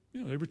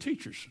 You know, they were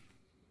teachers.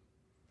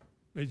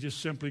 They just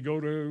simply go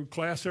to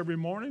class every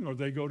morning, or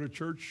they go to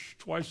church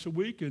twice a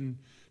week and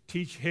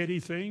teach heady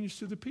things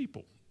to the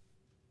people.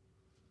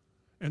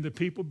 And the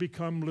people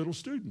become little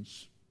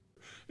students.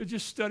 They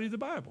just study the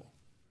Bible.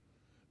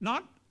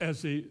 Not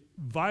as a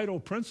vital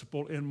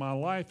principle in my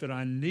life that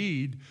I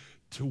need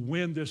to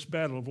win this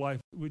battle of life.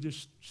 We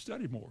just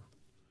study more.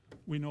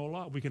 We know a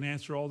lot. We can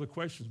answer all the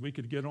questions. We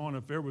could get on.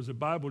 If there was a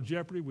Bible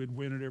Jeopardy, we'd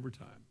win it every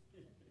time.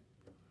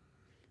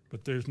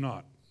 But there's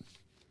not.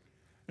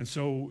 And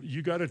so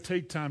you got to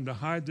take time to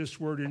hide this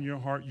word in your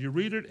heart. You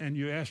read it and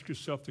you ask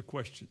yourself the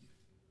question.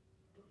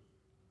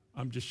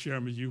 I'm just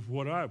sharing with you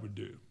what I would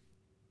do,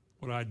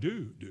 what I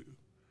do.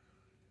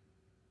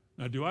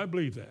 Now, do I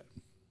believe that?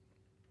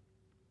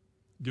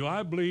 Do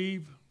I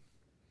believe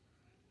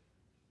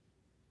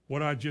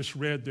what I just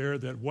read there,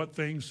 that what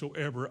things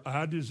soever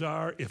I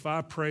desire, if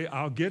I pray,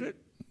 I'll get it?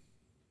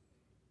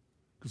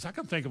 Because I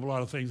can think of a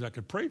lot of things I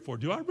could pray for.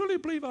 Do I really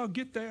believe I'll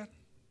get that?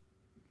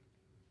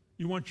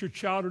 You want your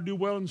child to do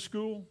well in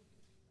school?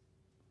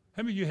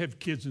 How many of you have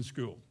kids in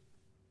school?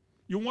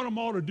 You want them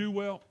all to do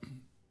well?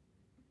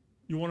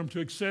 You want them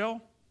to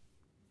excel?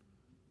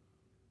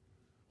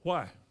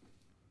 Why?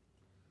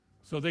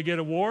 So they get an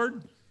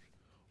award?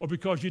 Or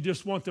because you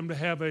just want them to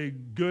have a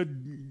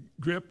good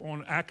grip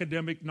on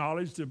academic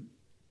knowledge to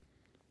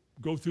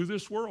go through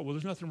this world? Well,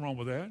 there's nothing wrong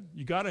with that.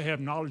 You got to have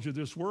knowledge of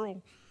this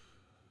world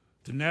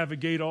to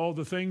navigate all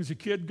the things a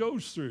kid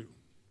goes through.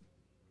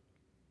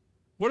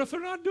 What if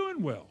they're not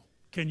doing well?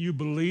 Can you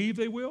believe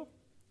they will?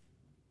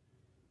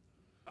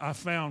 I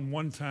found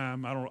one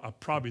time, I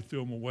probably threw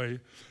them away,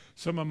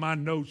 some of my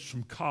notes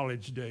from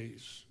college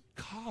days.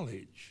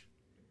 Collage.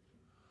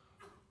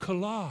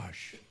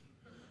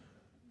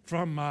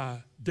 From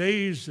my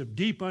days of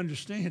deep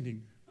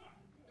understanding.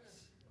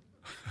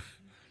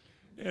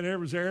 And there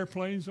was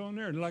airplanes on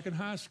there, like in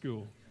high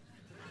school.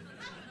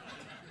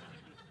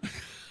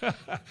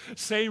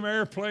 Same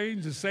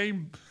airplanes, the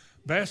same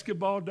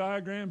basketball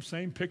diagrams,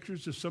 same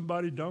pictures of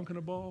somebody dunking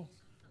a ball.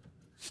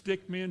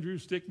 Stickmen, drew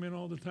stickmen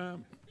all the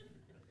time.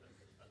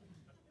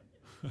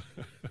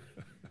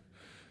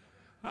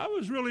 I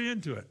was really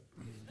into it.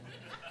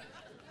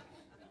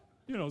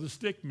 You know, the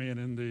stickmen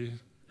in the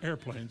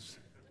airplanes.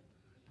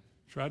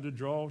 Tried to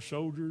draw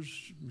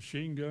soldiers,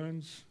 machine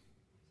guns.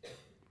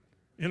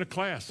 In a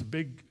class, a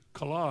big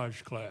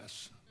collage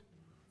class.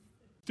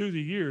 Through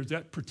the years,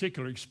 that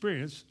particular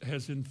experience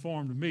has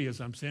informed me, as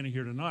I'm standing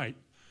here tonight,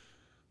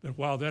 that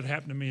while that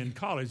happened to me in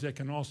college, that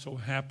can also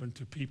happen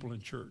to people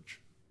in church.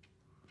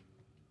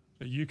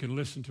 That you can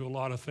listen to a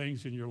lot of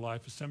things in your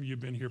life. Some of you have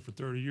been here for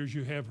 30 years,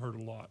 you have heard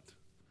a lot.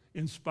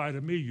 In spite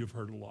of me, you've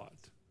heard a lot.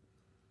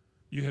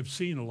 You have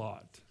seen a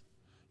lot.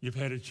 You've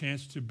had a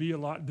chance to be a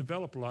lot and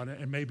develop a lot,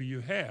 and maybe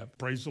you have.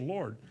 Praise the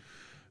Lord.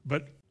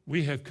 But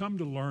we have come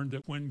to learn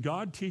that when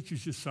God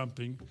teaches you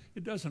something,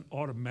 it doesn't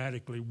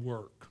automatically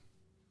work.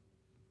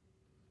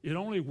 It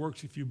only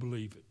works if you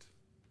believe it.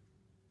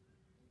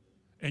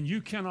 And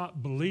you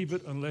cannot believe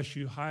it unless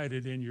you hide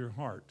it in your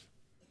heart.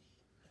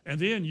 And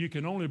then you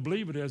can only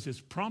believe it as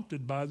it's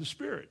prompted by the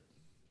Spirit.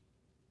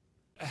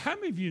 How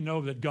many of you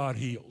know that God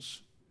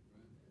heals?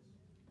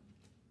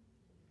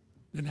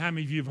 Then how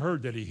many of you have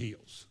heard that he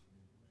heals?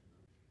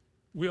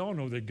 We all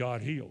know that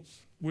God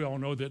heals. We all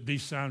know that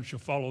these signs shall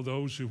follow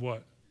those who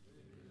what?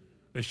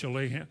 They shall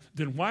lay hands.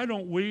 Then why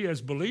don't we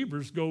as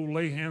believers go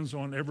lay hands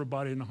on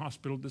everybody in the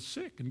hospital that's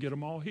sick and get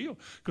them all healed?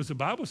 Because the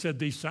Bible said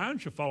these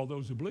signs shall follow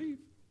those who believe.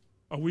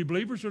 Are we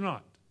believers or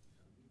not?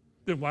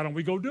 Then why don't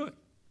we go do it?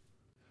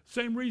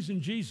 Same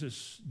reason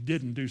Jesus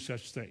didn't do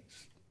such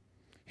things.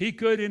 He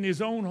could in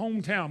his own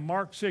hometown,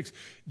 Mark 6,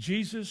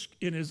 Jesus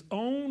in his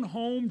own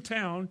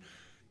hometown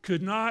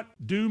could not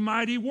do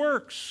mighty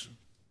works.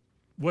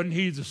 Wasn't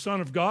he the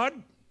Son of God?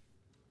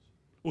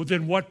 Well,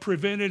 then what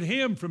prevented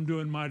him from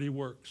doing mighty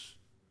works?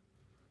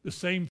 The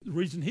same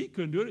reason he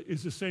couldn't do it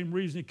is the same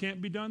reason it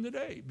can't be done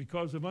today,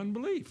 because of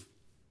unbelief.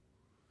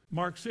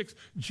 Mark 6,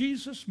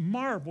 Jesus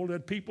marveled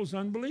at people's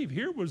unbelief.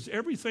 Here was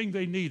everything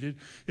they needed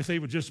if they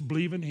would just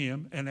believe in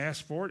him and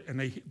ask for it,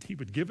 and he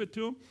would give it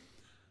to them.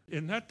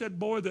 Isn't that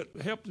boy that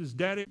helped his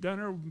daddy down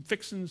there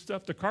fixing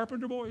stuff, the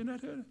carpenter boy? Isn't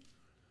that it?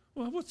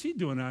 Well, what's he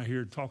doing out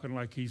here talking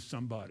like he's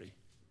somebody?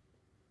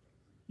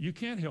 You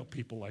can't help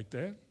people like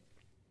that.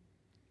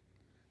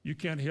 You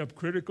can't help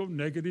critical,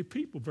 negative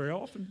people very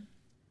often.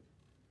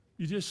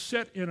 You just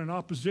set in an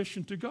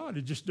opposition to God.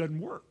 It just doesn't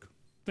work.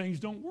 Things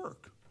don't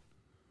work.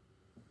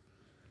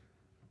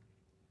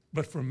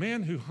 But for a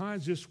man who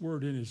hides this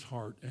word in his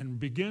heart and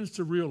begins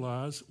to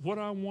realize what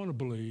I want to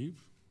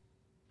believe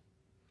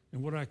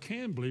and what I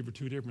can believe are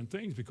two different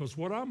things, because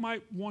what I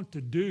might want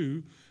to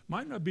do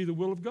might not be the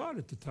will of God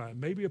at the time.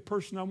 Maybe a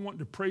person I'm wanting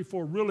to pray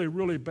for really,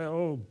 really bad.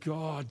 Oh,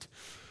 God.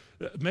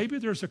 Maybe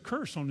there's a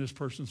curse on this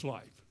person's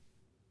life.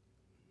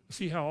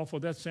 See how awful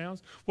that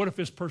sounds? What if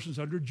this person's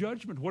under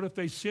judgment? What if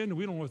they sin and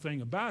we don't know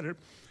anything about it,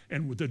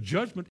 and the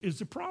judgment is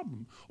the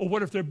problem? Or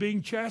what if they're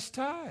being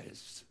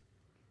chastised?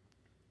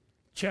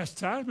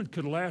 Chastisement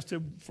could have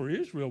lasted for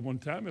Israel one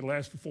time. It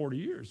lasted for 40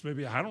 years.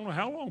 Maybe, I don't know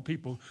how long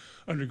people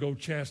undergo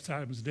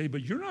chastisement today,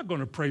 but you're not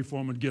going to pray for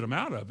them and get them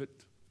out of it.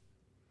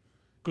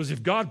 Because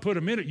if God put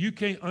them in it, you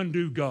can't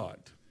undo God.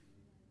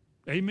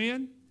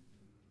 Amen?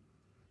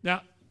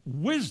 Now,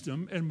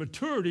 wisdom and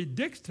maturity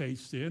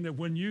dictates then that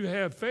when you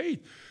have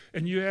faith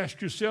and you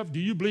ask yourself, do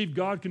you believe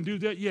God can do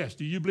that? Yes.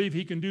 Do you believe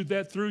he can do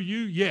that through you?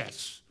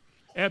 Yes.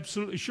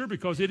 Absolutely sure,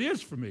 because it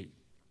is for me.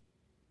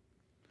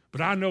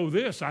 But I know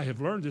this, I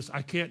have learned this,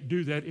 I can't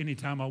do that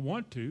anytime I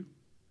want to.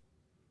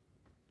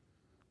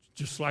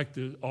 Just like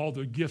all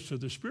the gifts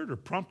of the Spirit are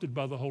prompted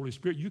by the Holy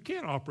Spirit. You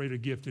can't operate a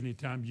gift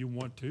anytime you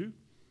want to.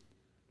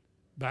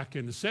 Back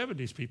in the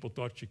 70s, people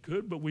thought you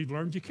could, but we've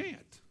learned you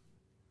can't.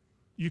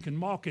 You can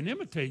mock and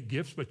imitate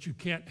gifts, but you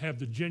can't have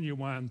the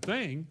genuine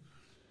thing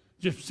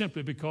just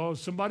simply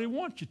because somebody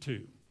wants you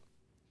to.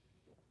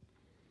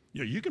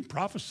 You can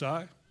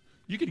prophesy.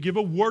 You can give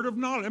a word of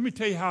knowledge. Let me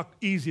tell you how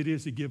easy it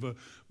is to give a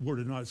word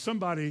of knowledge.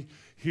 Somebody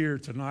here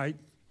tonight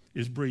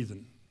is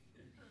breathing.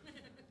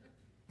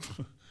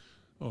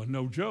 Oh,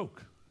 no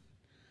joke.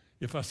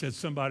 If I said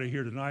somebody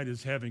here tonight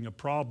is having a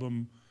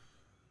problem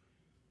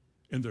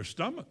in their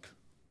stomach,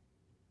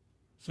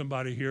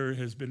 somebody here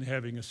has been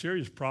having a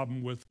serious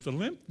problem with the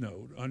lymph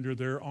node under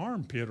their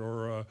armpit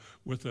or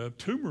with a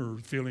tumor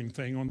feeling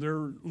thing on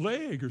their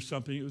leg or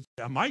something,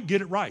 I might get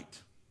it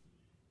right.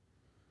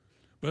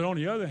 But on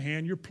the other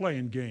hand, you're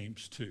playing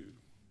games too.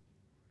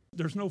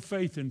 There's no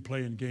faith in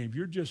playing games.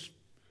 You're just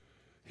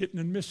hitting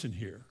and missing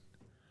here.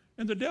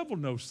 And the devil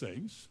knows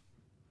things.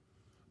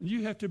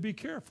 You have to be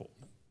careful.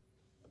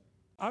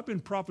 I've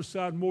been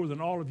prophesied more than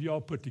all of y'all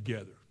put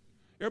together.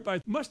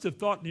 Everybody must have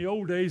thought in the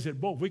old days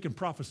that, boy, if we can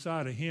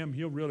prophesy to him,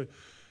 he'll really.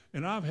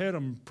 And I've had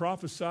them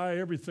prophesy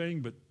everything,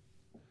 but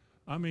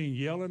I mean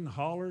yelling,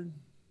 hollering,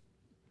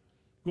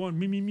 going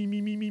me, yeah,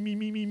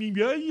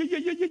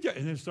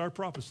 and then start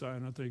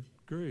prophesying. I think,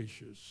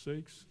 gracious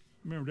sakes.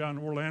 I remember down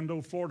in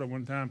Orlando, Florida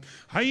one time,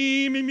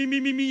 hey, me,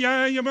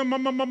 yeah,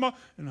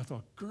 and I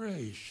thought,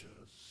 gracious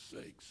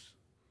sakes.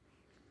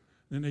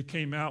 Then they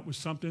came out with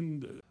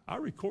something that I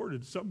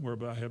recorded somewhere,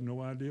 but I have no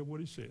idea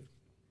what he said.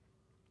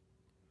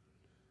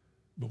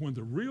 But when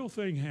the real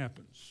thing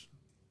happens,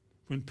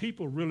 when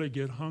people really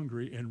get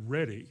hungry and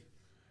ready,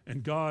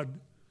 and God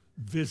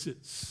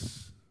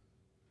visits,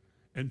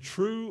 and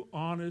true,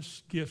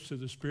 honest gifts of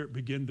the Spirit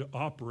begin to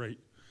operate,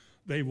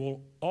 they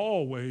will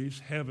always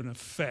have an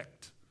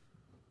effect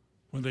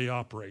when they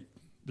operate.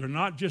 They're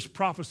not just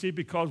prophecy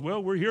because,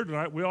 well, we're here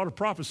tonight, we ought to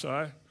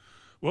prophesy.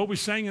 Well, we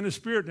sang in the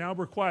Spirit, now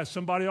we're quiet.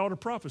 Somebody ought to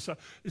prophesy.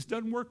 It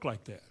doesn't work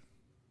like that.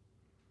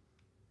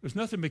 There's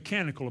nothing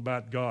mechanical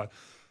about God.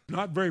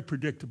 Not very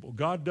predictable.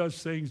 God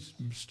does things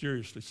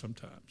mysteriously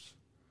sometimes.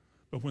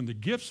 But when the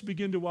gifts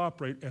begin to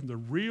operate and the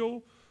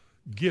real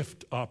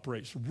gift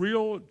operates,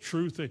 real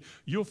true thing,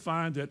 you'll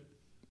find that,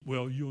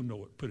 well, you'll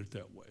know it, put it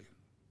that way.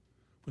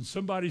 When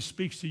somebody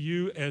speaks to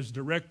you as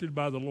directed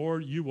by the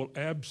Lord, you will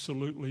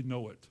absolutely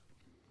know it.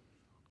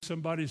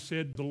 Somebody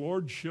said, the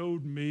Lord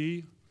showed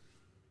me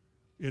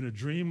in a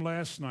dream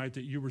last night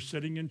that you were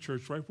sitting in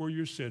church right where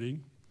you're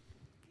sitting,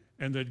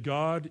 and that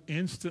God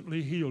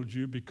instantly healed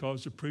you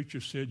because the preacher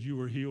said you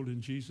were healed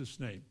in Jesus'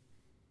 name.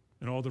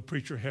 And all the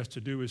preacher has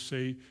to do is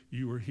say,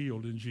 you were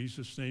healed in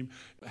Jesus' name.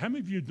 How many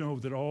of you know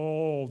that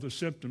all the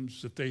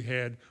symptoms that they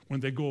had, when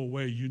they go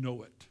away, you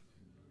know it?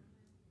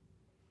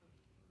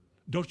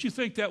 Don't you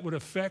think that would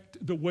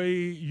affect the way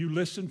you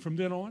listen from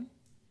then on?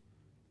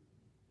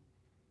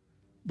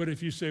 But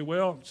if you say,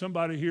 well,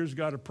 somebody here's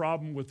got a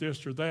problem with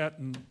this or that,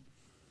 and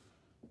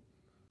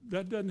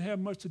that doesn't have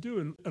much to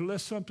do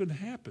unless something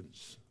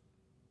happens.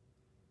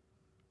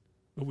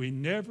 But we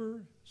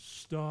never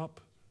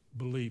stop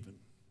believing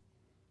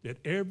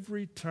that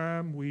every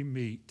time we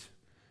meet,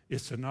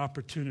 it's an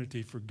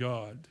opportunity for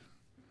God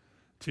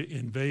to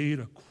invade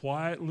a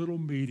quiet little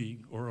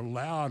meeting or a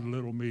loud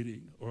little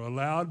meeting or a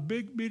loud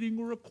big meeting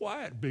or a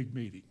quiet big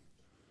meeting.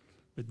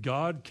 But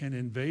God can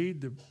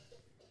invade the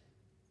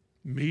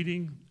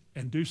meeting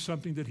and do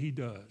something that he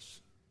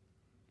does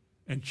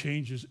and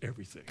changes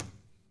everything.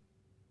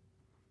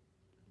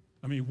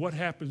 I mean, what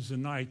happens the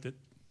night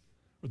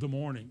or the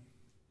morning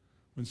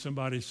when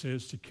somebody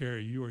says to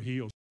Carrie, you are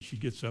healed? She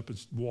gets up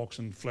and walks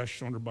and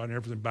flesh on her body and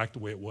everything back the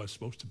way it was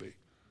supposed to be.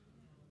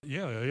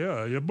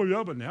 Yeah,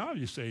 but now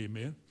you say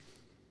amen.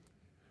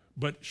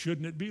 But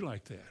shouldn't it be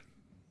like that?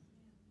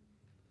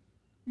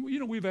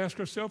 Well, we've asked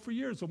ourselves for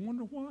years, I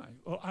wonder why.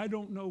 Well, I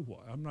don't know why.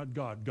 I'm not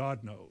God.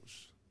 God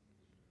knows.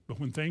 But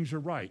when things are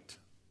right,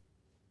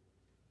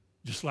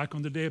 just like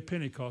on the day of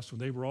Pentecost, when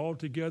they were all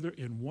together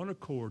in one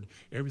accord,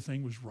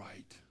 everything was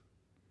right.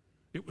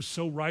 It was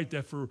so right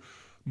that for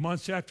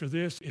months after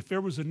this, if there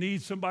was a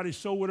need, somebody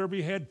sold whatever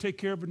he had to take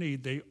care of a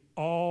need. They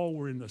all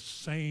were in the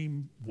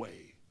same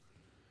way.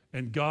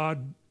 And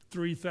God,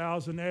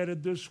 3,000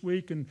 added this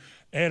week and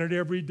added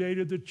every day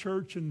to the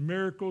church, and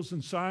miracles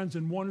and signs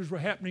and wonders were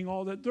happening,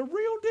 all that. The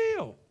real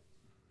deal.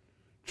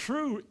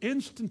 True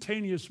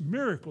instantaneous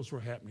miracles were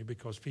happening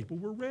because people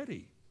were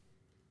ready.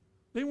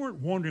 They weren't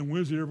wondering,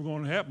 when's it ever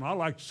going to happen? I'd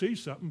like to see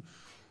something.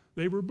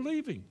 They were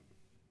believing.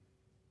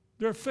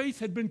 Their faith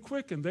had been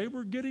quickened. They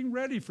were getting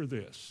ready for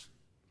this.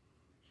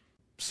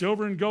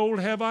 Silver and gold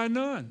have I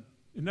none.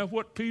 Isn't that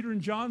what Peter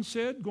and John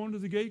said, going to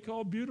the gate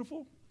called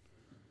Beautiful?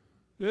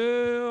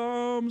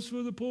 Alms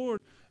for the poor.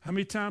 How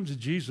many times did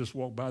Jesus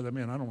walk by them?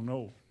 I don't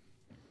know.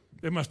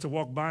 They must have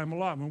walked by him a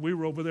lot. When we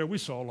were over there, we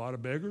saw a lot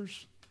of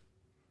beggars.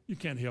 You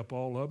can't help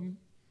all of them.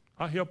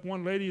 I helped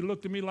one lady who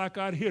looked at me like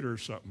I'd hit her or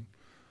something.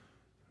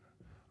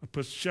 I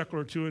put a shekel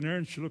or two in there,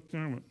 and she looked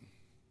down and went,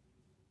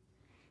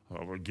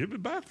 "Oh, well, give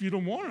it back if you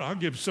don't want it. I'll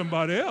give it to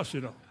somebody else,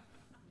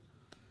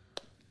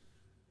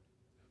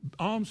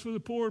 Alms for the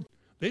poor.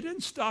 They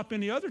didn't stop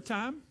any other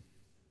time.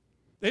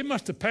 They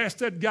must have passed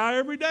that guy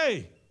every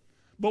day.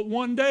 But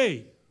one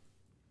day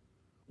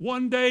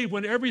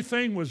when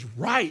everything was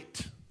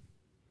right,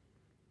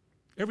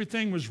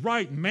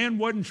 and man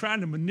wasn't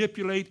trying to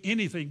manipulate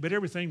anything, but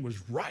everything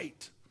was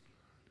right.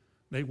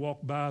 They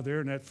walked by there,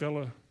 and that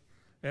fella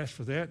asked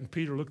for that, and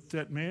Peter looked at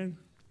that man.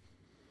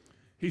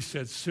 He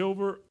said,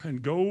 "Silver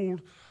and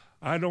gold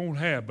I don't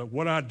have, but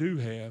what I do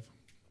have,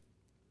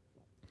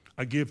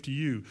 I give to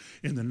you.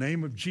 In the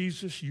name of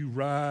Jesus, you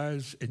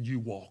rise and you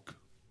walk."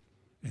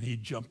 And he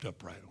jumped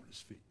upright on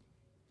his feet.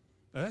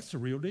 Now, that's the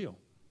real deal.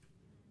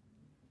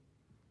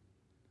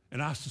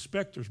 And I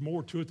suspect there's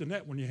more to it than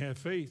that when you have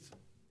faith.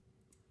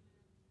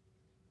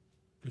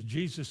 Because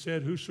Jesus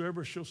said,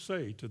 "Whosoever shall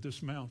say to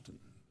this mountain."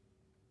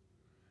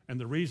 And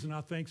the reason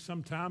I think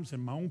sometimes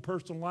in my own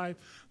personal life,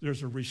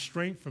 there's a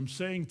restraint from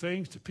saying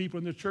things to people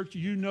in the church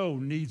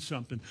need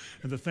something.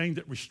 And the thing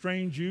that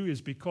restrains you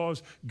is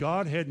because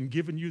God hadn't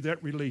given you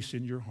that release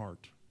in your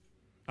heart.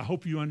 I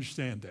hope you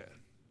understand that.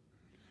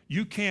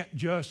 You can't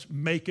just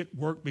make it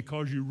work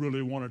because you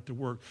really want it to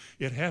work.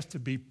 It has to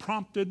be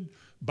prompted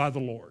by the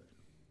Lord.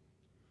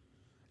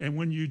 And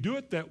when you do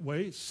it that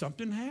way,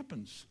 something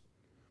happens.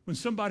 When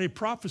somebody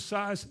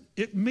prophesies,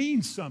 it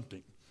means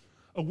something.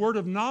 A word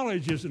of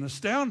knowledge is an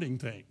astounding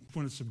thing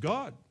when it's of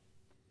God.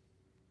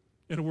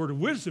 And a word of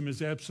wisdom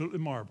is absolutely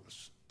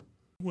marvelous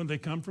when they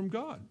come from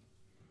God.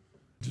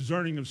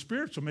 Discerning of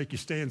spirits will make you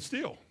stand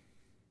still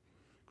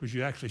because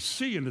you actually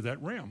see into that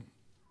realm.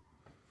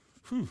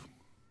 Whew.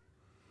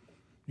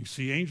 You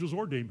see angels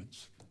or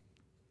demons.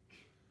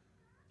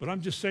 But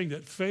I'm just saying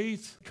that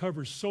faith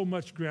covers so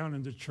much ground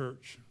in the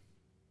church.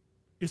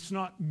 It's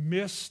not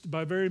missed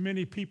by very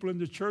many people in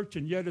the church,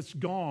 and yet it's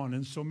gone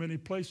in so many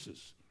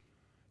places.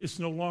 It's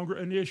no longer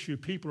an issue.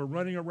 People are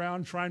running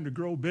around trying to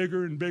grow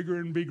bigger and bigger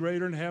and be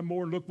greater and have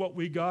more. Look what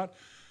we got.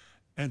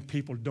 And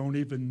people don't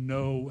even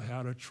know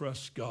how to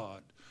trust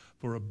God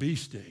for a bee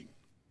sting.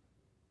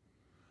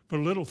 For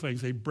little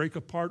things, they break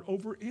apart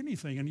over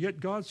anything. And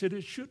yet God said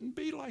it shouldn't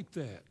be like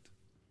that.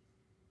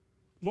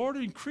 Lord,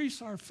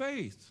 increase our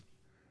faith.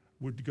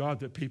 Would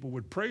God that people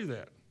would pray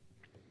that?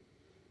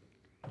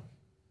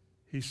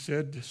 He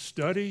said,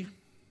 study,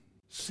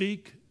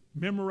 seek,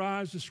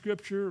 memorize the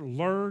scripture,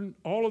 learn,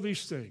 all of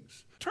these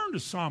things. Turn to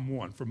Psalm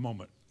 1 for a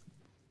moment.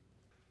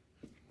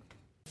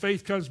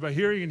 Faith comes by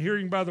hearing, and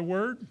hearing by the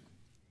word.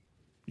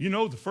 You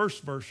know the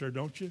first verse there,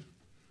 don't you?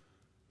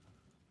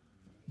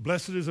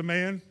 Blessed is a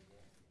man,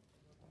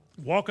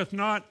 walketh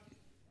not,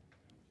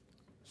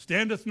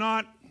 standeth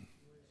not,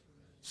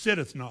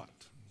 sitteth not.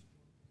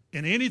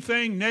 In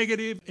anything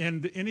negative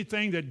and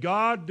anything that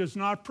God does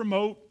not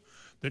promote,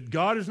 that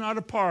God is not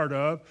a part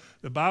of,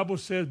 the Bible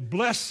says,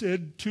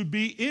 blessed to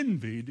be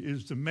envied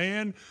is the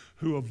man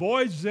who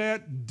avoids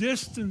that,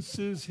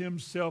 distances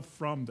himself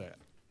from that.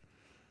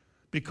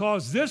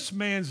 Because this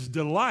man's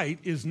delight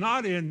is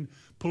not in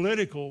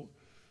political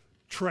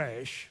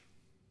trash.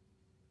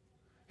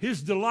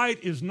 His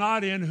delight is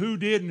not in who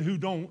did and who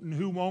don't and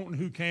who won't and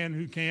who can and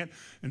who can't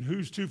and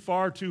who's too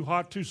far, too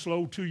hot, too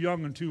slow, too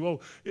young, and too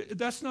old.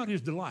 That's not his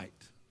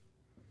delight.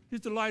 His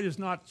delight is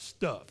not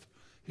stuff.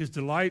 His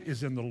delight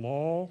is in the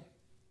law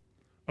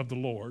of the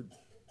Lord.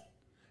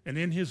 And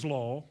in his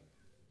law,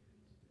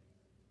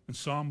 in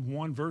Psalm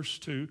 1 verse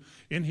 2,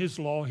 in his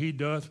law he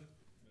doth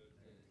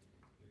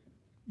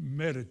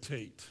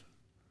meditate.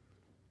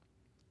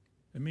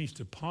 It means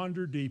to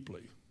ponder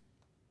deeply.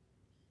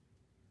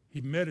 He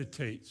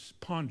meditates,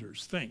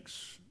 ponders,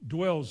 thinks,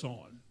 dwells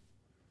on,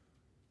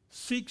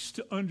 seeks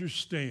to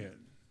understand,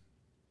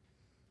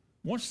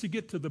 wants to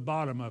get to the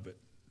bottom of it.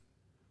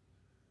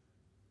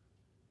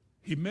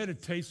 He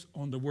meditates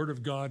on the Word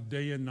of God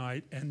day and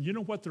night. And you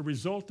know what the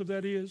result of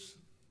that is?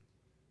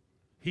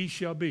 He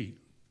shall be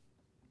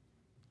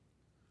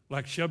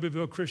like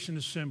Shelbyville Christian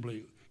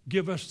Assembly.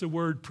 Give us the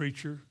word,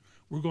 preacher.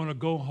 We're going to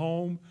go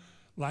home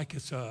like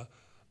it's a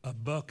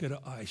bucket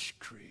of ice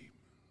cream.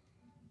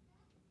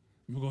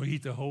 We're going to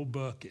eat the whole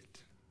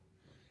bucket.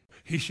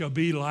 He shall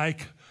be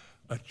like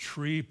a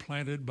tree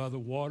planted by the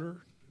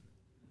water.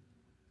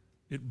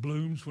 It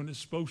blooms when it's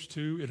supposed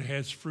to. It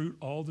has fruit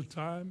all the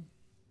time.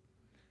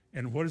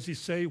 And what does he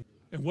say?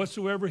 And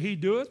whatsoever he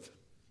doeth,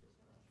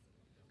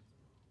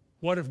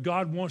 what if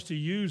God wants to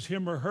use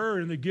him or her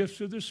in the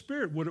gifts of the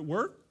Spirit? Would it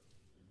work?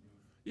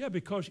 Yeah,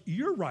 because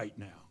you're right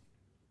now.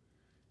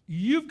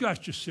 You've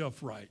got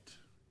yourself right.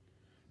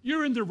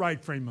 You're in the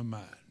right frame of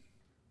mind.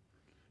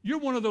 You're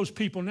one of those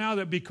people now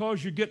that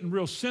because you're getting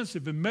real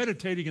sensitive and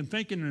meditating and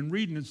thinking and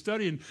reading and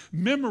studying,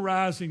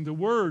 memorizing the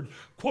Word,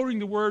 quoting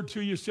the Word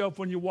to yourself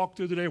when you walk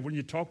through the day, when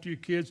you talk to your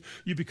kids,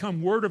 you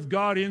become Word of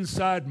God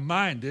inside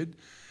minded.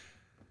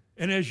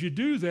 And as you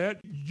do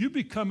that, you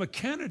become a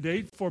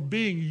candidate for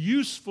being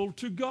useful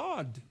to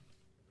God.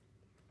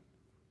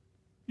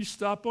 You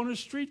stop on a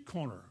street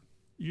corner.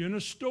 You're in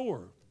a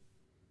store.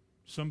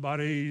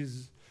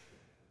 Somebody's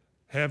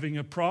having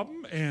a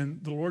problem,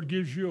 and the Lord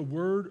gives you a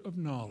word of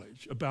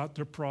knowledge about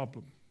their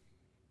problem.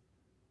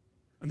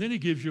 And then he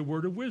gives you a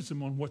word of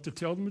wisdom on what to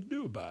tell them to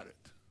do about it,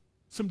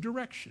 some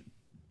direction.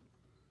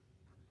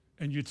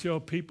 And you tell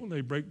people, they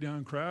break down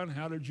and cry, and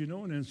how did you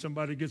know? And then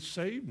somebody gets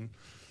saved, and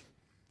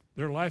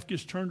their life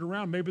gets turned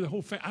around, maybe the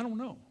whole family, I don't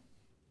know.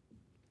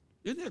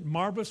 Isn't it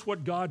marvelous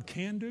what God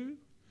can do?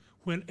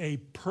 When a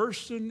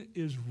person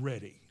is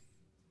ready,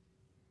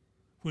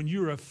 when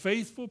you're a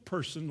faithful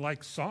person,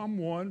 like Psalm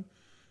 1,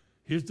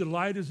 his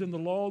delight is in the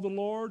law of the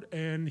Lord,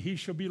 and he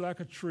shall be like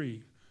a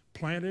tree,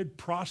 planted,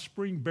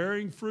 prospering,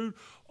 bearing fruit,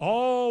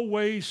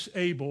 always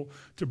able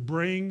to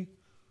bring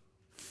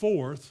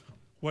forth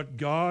what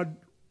God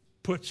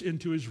puts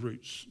into his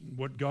roots,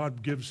 what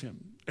God gives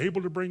him,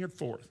 able to bring it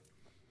forth.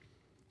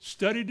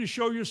 Study to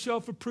show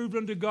yourself approved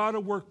unto God, a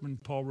workman,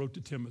 Paul wrote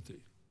to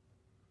Timothy.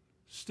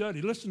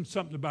 Study. Listen to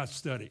something about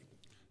study.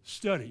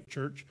 Study,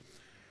 church.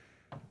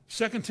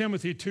 2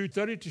 Timothy 2,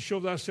 study to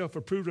show thyself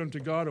approved unto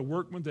God, a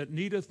workman that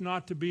needeth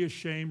not to be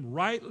ashamed,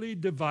 rightly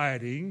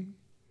dividing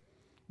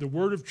the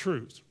word of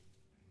truth.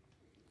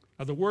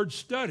 Now, the word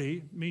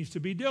study means to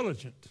be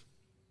diligent.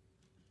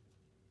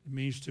 It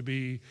means to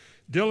be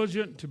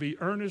diligent, to be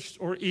earnest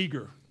or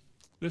eager.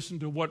 Listen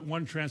to what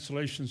one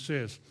translation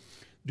says.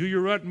 Do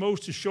your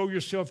utmost to show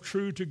yourself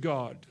true to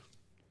God,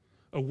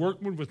 a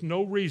workman with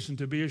no reason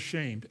to be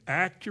ashamed,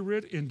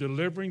 accurate in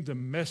delivering the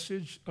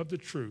message of the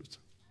truth.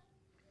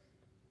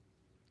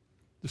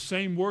 The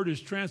same word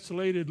is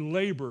translated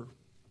labor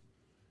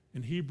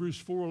in Hebrews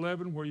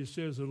 4:11, where he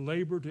says a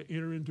labor to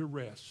enter into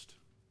rest.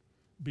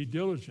 Be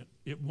diligent.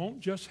 It won't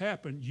just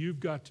happen. You've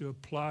got to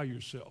apply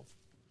yourself.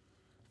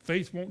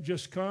 Faith won't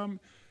just come.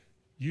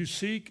 You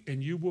seek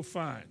and you will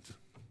find.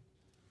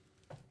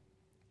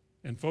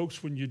 And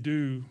folks, when you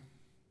do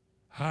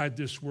hide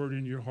this word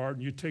in your heart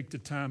and you take the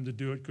time to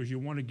do it because you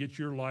want to get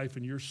your life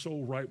and your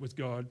soul right with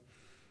God,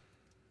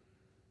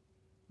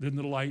 then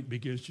the light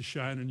begins to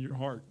shine in your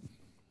heart.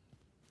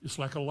 It's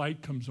like a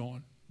light comes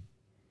on.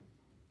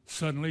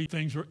 Suddenly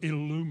things are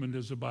illumined,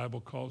 as the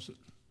Bible calls it,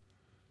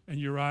 and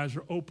your eyes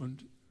are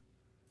opened.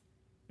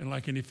 And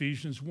like in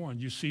Ephesians 1,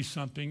 you see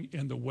something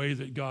in the way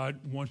that God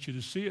wants you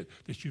to see it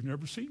that you've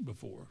never seen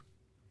before.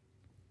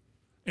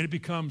 And it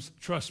becomes,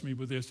 trust me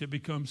with this, it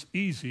becomes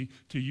easy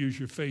to use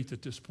your faith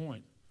at this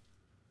point.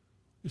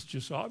 It's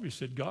just obvious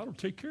that God will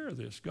take care of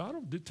this. God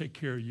will take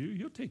care of you.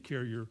 He'll take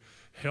care of your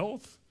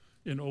health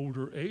in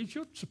older age.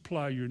 He'll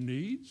supply your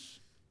needs.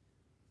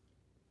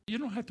 You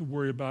don't have to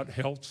worry about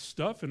health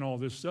stuff and all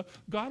this stuff.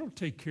 God will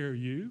take care of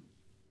you.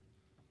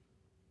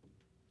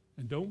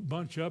 And don't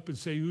bunch up and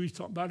say, he's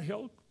talking about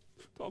health.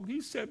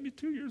 He's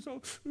 72 years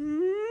old.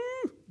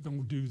 Ooh,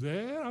 don't do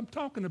that. I'm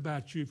talking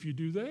about you if you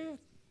do that. You're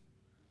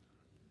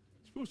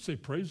supposed to say,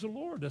 praise the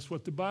Lord. That's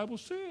what the Bible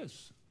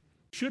says.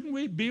 Shouldn't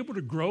we be able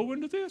to grow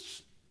into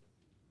this?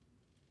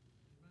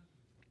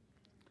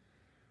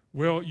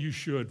 Well, you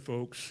should,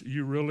 folks.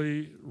 You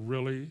really,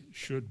 really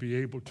should be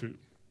able to.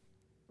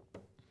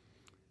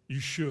 You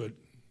should.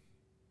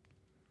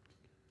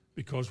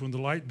 Because when the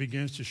light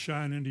begins to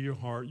shine into your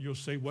heart, you'll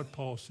say what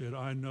Paul said,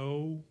 I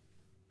know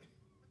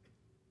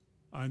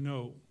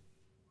in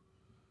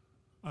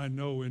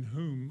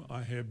whom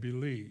I have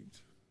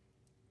believed.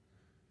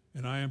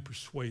 And I am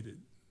persuaded.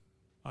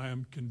 I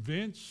am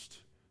convinced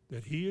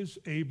that he is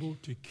able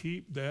to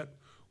keep that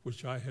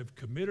which I have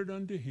committed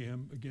unto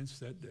him against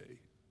that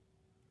day.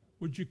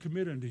 Would you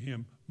commit unto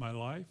him my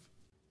life,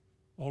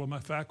 all of my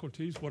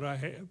faculties, what I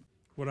have,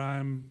 what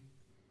I'm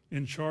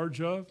in charge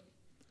of?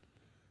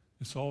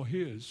 It's all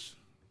his.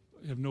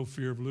 I have no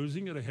fear of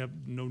losing it. I have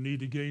no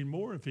need to gain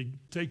more. If he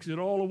takes it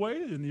all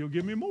away, then he'll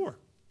give me more.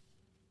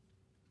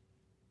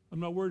 I'm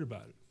not worried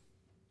about it.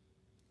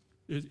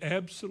 It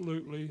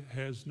absolutely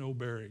has no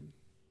bearing.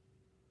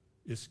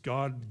 It's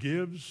God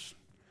gives.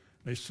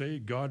 They say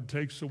God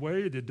takes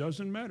away. It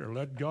doesn't matter.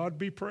 Let God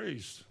be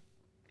praised.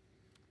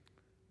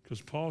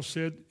 Because Paul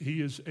said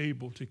he is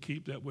able to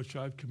keep that which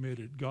I've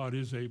committed. God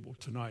is able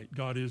tonight.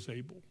 God is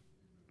able.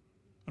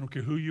 I don't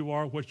care who you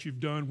are, what you've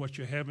done, what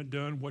you haven't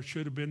done, what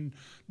should have been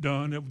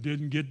done, that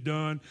didn't get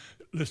done.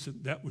 Listen,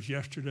 that was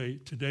yesterday.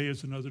 Today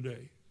is another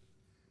day.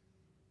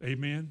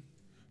 Amen?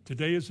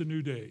 Today is a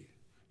new day.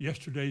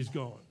 Yesterday's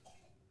gone.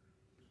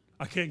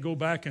 I can't go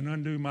back and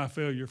undo my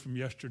failure from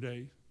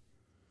yesterday.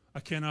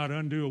 I cannot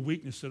undo a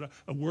weakness, a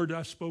word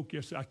I spoke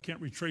yesterday. I can't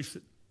retrace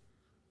it.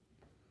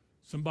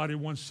 Somebody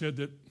once said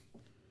that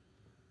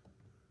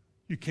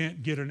you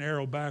can't get an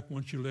arrow back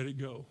once you let it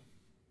go.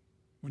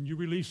 When you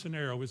release an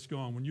arrow, it's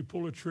gone. When you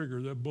pull a trigger,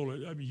 that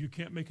bullet, you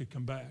can't make it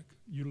come back.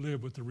 You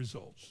live with the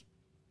results,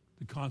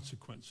 the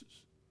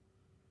consequences.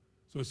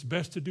 So it's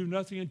best to do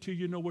nothing until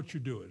you know what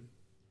you're doing.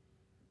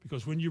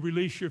 Because when you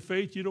release your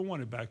faith, you don't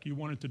want it back. You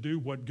want it to do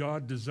what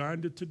God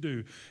designed it to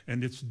do.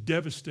 And it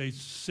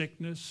devastates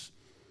sickness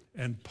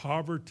and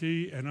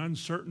poverty and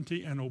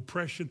uncertainty and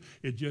oppression.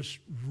 It just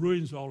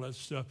ruins all that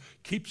stuff,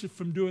 keeps it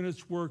from doing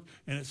its work,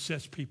 and it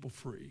sets people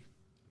free.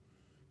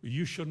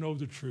 You shall know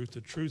the truth.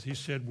 The truth, he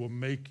said, will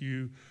make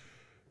you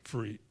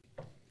free.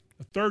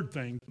 A third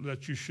thing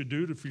that you should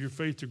do for your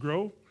faith to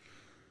grow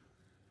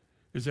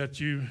is that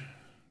you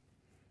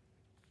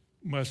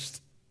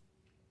must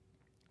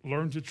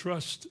learn to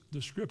trust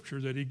the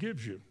Scripture that He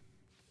gives you.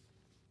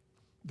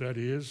 That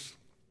is,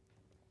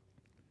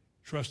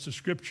 trust the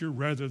Scripture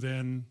rather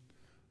than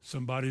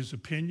somebody's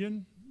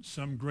opinion,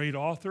 some great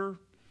author,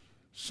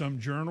 some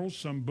journal,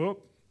 some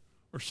book,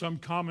 or some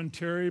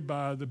commentary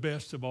by the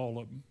best of all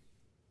of them.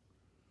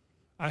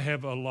 I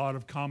have a lot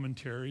of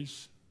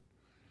commentaries.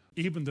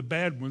 Even the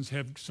bad ones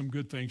have some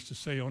good things to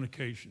say on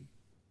occasion.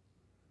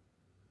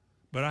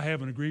 But I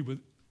haven't agreed with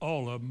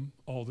all of them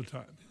all the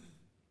time.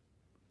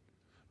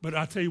 But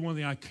I'll tell you one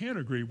thing I can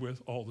agree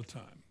with all the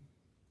time.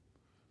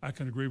 I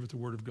can agree with the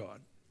Word of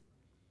God.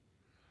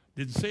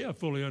 Didn't say I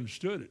fully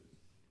understood it.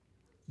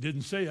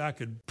 Didn't say I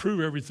could prove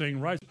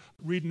everything right.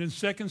 Reading in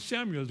 2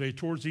 Samuel today,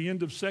 towards the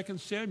end of 2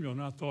 Samuel,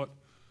 and I thought,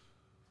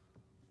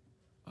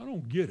 I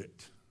don't get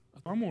it.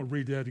 I'm going to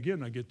read that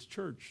again when I get to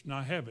church. And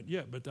I haven't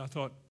yet, but I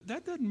thought,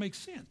 that doesn't make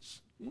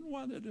sense. I wonder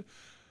why that.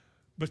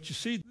 But you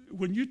see,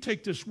 when you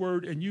take this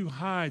word and you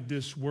hide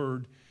this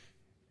word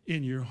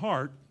in your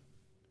heart,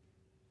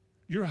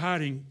 you're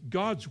hiding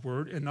God's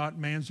word and not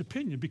man's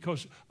opinion.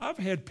 Because I've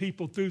had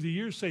people through the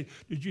years say,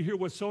 did you hear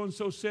what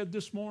so-and-so said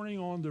this morning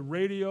on the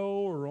radio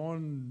or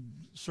on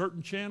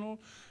certain channel?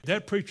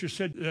 That preacher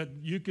said that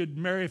you could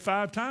marry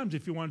 5 times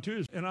if you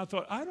wanted to. And I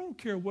thought, I don't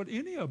care what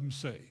any of them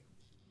say.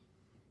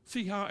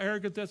 See how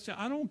arrogant that sounds?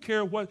 I don't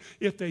care what,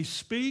 if they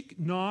speak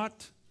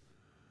not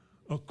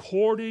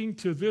according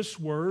to this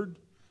word,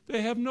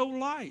 they have no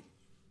light.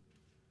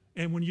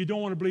 And when you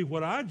don't want to believe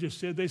what I just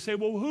said, they say,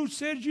 well, who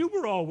said you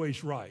were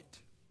always right?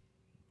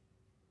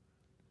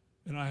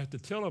 And I have to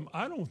tell them,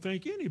 I don't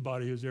think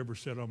anybody has ever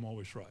said I'm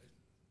always right.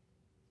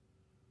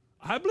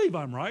 I believe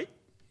I'm right.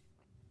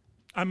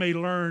 I may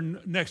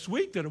learn next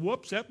week that,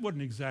 whoops, that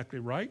wasn't exactly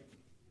right.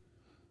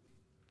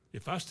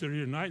 If I stood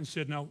here tonight and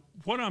said, now,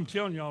 what I'm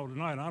telling y'all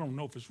tonight, I don't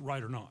know if it's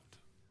right or not.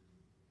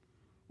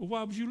 Well,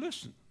 why would you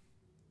listen?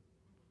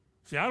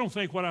 See, I don't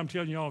think what I'm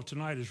telling y'all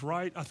tonight is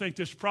right. I think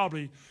this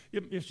probably,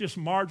 it's just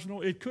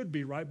marginal. It could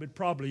be right, but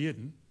probably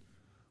isn't.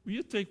 Well,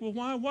 you'd think, well,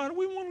 why do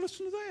we want to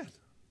listen to that?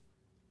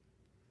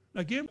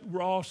 Again,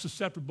 we're all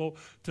susceptible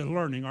to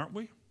learning, aren't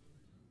we?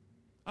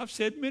 I've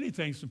said many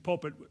things in the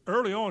pulpit,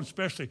 early on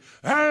especially,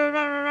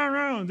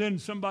 and then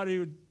somebody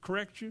would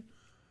correct you.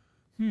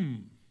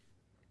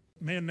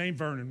 A man named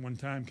Vernon one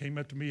time came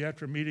up to me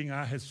after a meeting.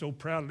 I had so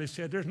proudly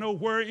said, there's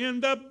nowhere in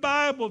the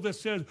Bible that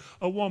says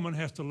a woman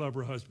has to love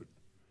her husband.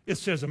 It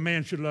says a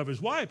man should love his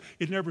wife.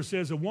 It never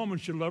says a woman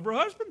should love her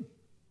husband.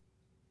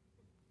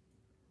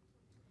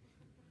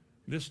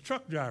 This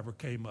truck driver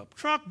came up.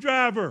 Truck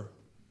driver!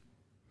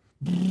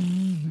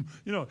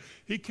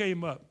 He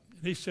came up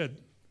and he said,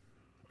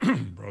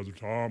 Brother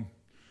Tom,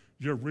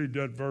 did you ever read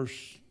that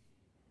verse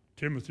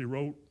Timothy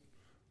wrote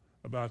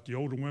about the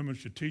older women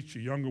should teach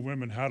the younger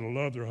women how to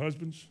love their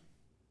husbands?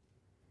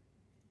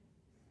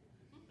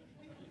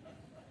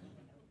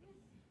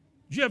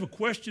 Do you have a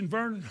question,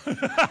 Vernon?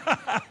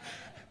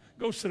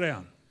 Go sit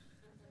down.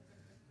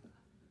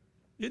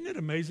 Isn't it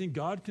amazing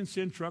God can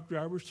send truck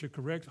drivers to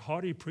correct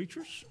haughty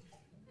preachers?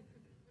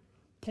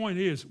 Point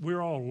is,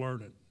 we're all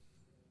learning.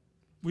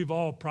 We've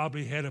all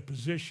probably had a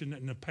position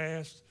in the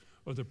past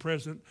or the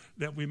present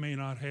that we may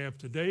not have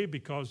today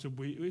because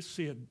we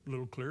see it a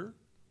little clearer.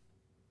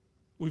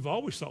 We've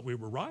always thought we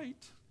were right.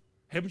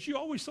 Haven't you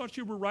always thought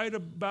you were right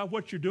about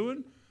what you're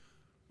doing?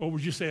 Or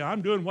would you say,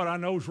 I'm doing what I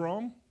know is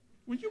wrong?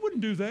 Well, you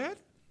wouldn't do that.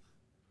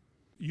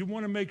 You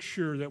want to make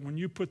sure that when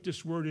you put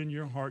this word in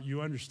your heart,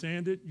 you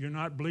understand it. You're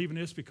not believing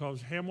this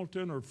because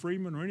Hamilton or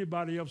Freeman or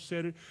anybody else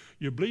said it.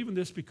 You're believing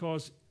this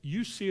because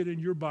you see it in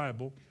your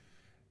Bible,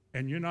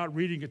 and you're not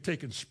reading it,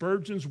 taking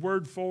Spurgeon's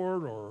word for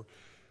it or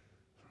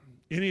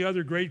any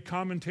other great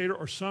commentator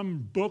or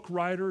some book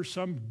writer,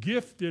 some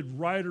gifted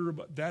writer.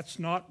 That's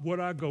not what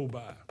I go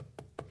by.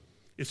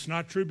 It's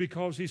not true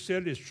because he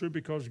said it. It's true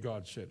because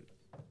God said it.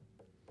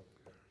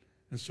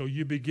 And so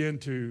you begin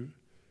to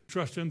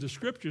trust in the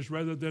Scriptures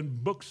rather than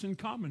books and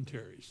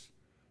commentaries.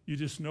 You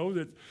just know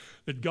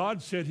that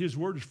God said his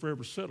word is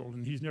forever settled,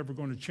 and he's never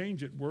going to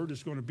change it. Word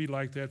is going to be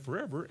like that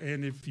forever.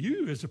 And if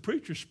you, as a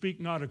preacher, speak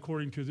not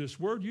according to this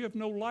word, you have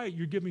no light.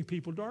 You're giving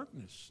people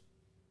darkness.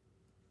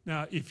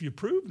 Now, if you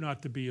prove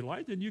not to be a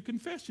light, then you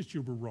confess that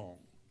you were wrong.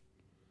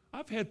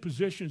 I've had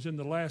positions in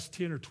the last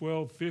 10 or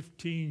 12,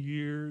 15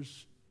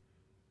 years,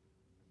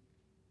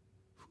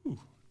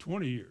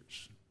 20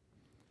 years,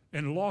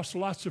 and lost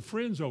lots of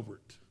friends over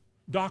it.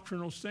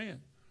 Doctrinal stand.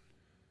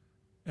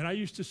 And I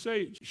used to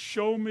say,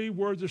 show me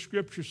where the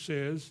Scripture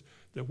says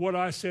that what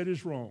I said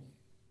is wrong.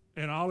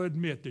 And I'll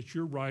admit that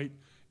you're right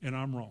and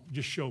I'm wrong.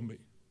 Just show me.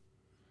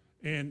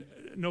 And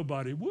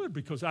nobody would,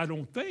 because I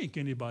don't think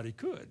anybody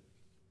could.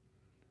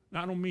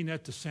 Now, I don't mean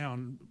that to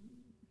sound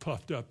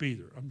puffed up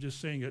either. I'm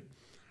just saying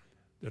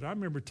that I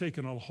remember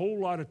taking a whole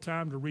lot of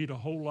time to read a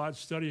whole lot,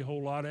 study a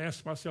whole lot,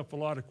 ask myself a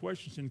lot of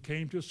questions, and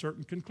came to a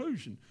certain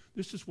conclusion.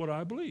 This is what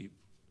I believe.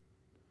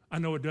 I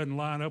know it doesn't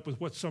line up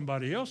with what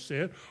somebody else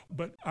said,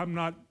 but I'm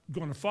not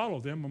going to follow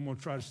them. I'm going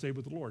to try to stay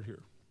with the Lord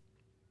here.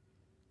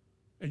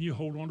 and you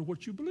hold on to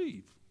what you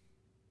believe.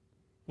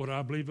 What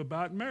I believe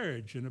about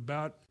marriage and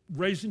about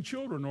raising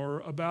children or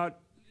about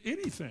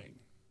anything.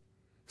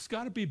 It's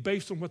got to be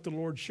based on what the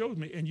Lord shows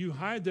me, and you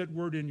hide that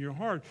word in your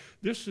heart.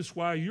 This is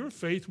why your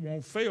faith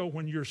won't fail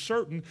when you're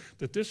certain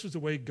that this is the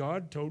way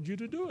God told you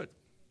to do it.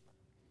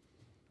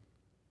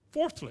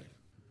 Fourthly,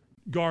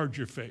 guard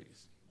your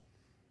faith.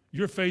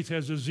 Your faith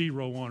has a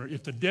 0 on it.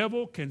 If the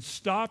devil can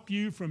stop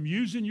you from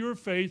using your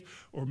faith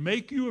or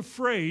make you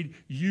afraid,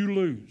 you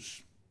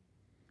lose.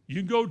 You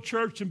can go to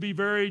church and be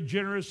very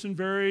generous and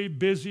very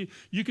busy.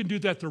 You can do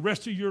that the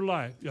rest of your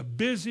life. A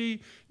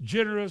busy,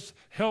 generous,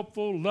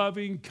 helpful,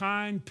 loving,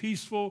 kind,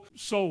 peaceful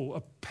soul.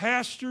 A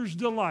pastor's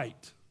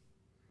delight.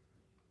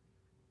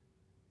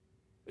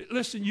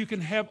 Listen, you can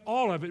have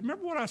all of it.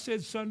 Remember what I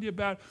said Sunday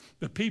about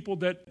the people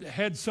that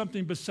had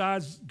something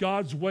besides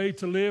God's way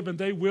to live, and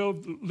they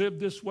will live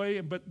this way,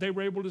 but they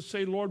were able to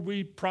say, Lord,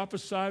 we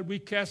prophesied, we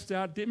cast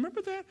out.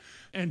 Remember that?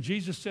 And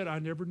Jesus said, I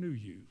never knew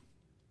you.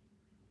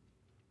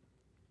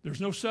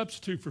 There's no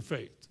substitute for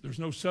faith. There's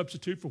no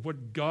substitute for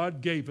what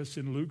God gave us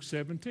in Luke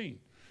 17.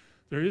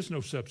 There is no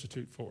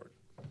substitute for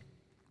it.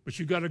 But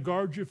you've got to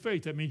guard your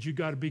faith. That means you've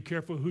got to be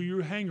careful who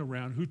you hang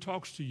around, who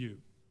talks to you,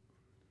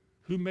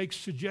 who makes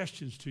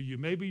suggestions to you.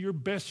 Maybe your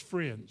best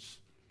friends.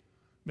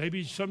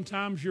 Maybe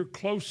sometimes your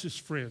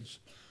closest friends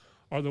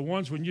are the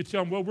ones when you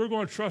tell them, well, we're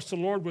going to trust the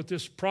Lord with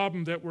this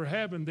problem that we're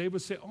having. They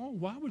would say, oh,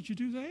 why would you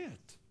do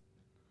that?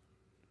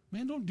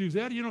 Man, don't do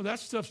that. You know, that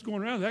stuff's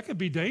going around. That could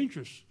be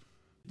dangerous.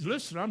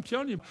 Listen, I'm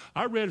telling you,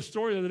 I read a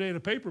story the other day in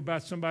a paper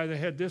about somebody that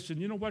had this, and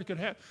you know what could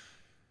happen?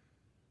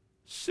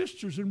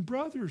 Sisters and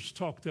brothers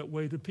talk that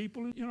way to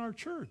people in our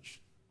church.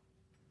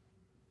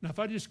 Now, if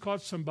I just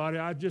caught somebody,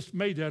 I just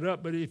made that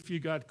up, but if you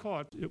got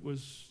caught, it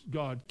was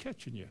God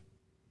catching you.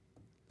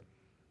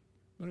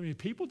 But I mean,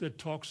 people that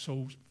talk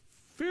so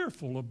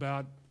fearful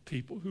about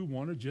people who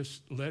want to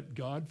just let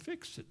God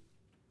fix it.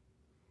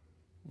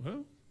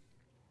 Well,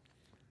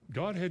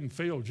 God hadn't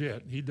failed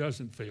yet. He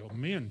doesn't fail.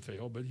 Men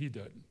fail, but he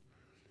doesn't.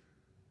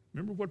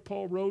 Remember what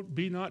Paul wrote?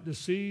 Be not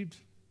deceived.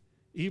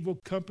 Evil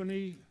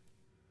company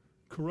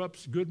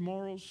corrupts good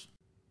morals.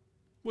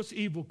 What's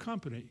evil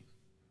company?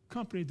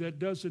 Company that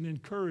doesn't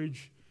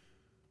encourage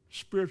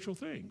spiritual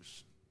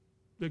things,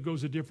 that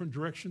goes a different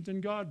direction than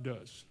God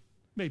does.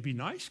 Maybe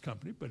nice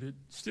company, but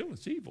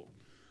it's evil.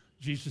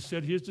 Jesus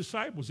said to his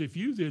disciples, if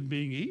you then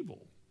being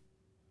evil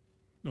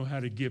know how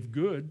to give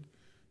good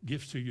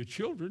gifts to your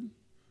children.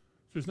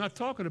 So it's not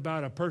talking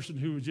about a person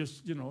who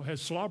just,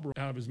 has slobber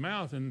out of his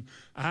mouth and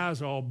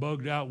eyes all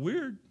bugged out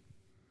weird.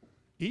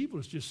 Evil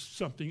is just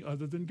something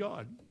other than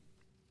God.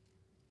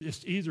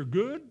 It's either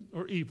good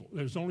or evil.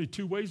 There's only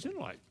two ways in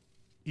life,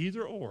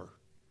 either or,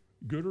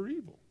 good or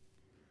evil.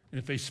 And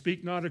if they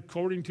speak not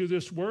according to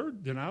this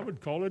word, then I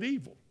would call it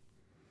evil.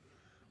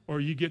 Or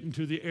you get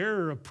into the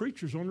error of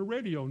preachers on the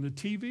radio and the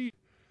TV.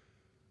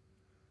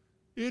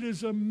 It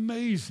is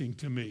amazing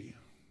to me.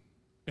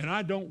 And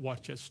I don't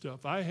watch that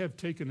stuff. I have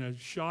taken a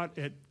shot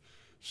at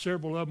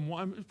several of them.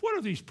 What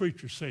are these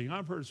preachers saying?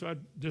 I've heard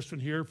this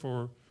one here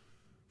for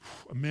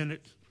a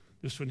minute,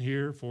 this one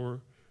here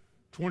for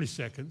 20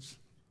 seconds.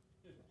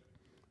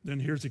 Then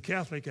here's the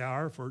Catholic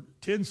hour for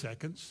 10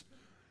 seconds.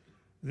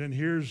 Then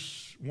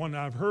here's one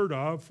I've heard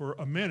of for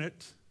a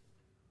minute.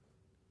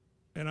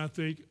 And I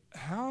think,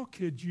 how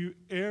could you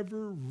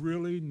ever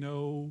really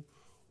know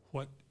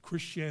what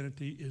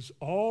Christianity is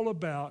all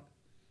about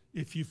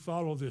if you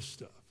follow this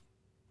stuff?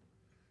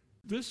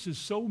 This is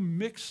so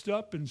mixed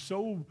up and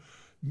so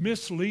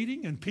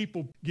misleading, and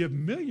people give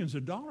millions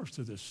of dollars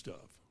to this stuff.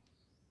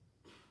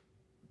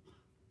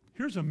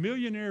 Here's a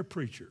millionaire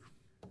preacher,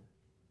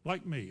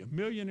 like me, a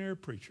millionaire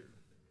preacher.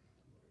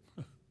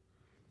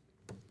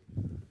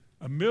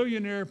 A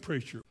millionaire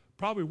preacher,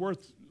 probably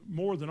worth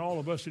more than all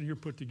of us in here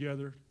put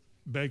together,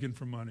 begging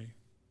for money.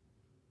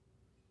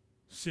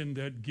 Send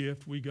that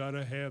gift. We got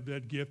to have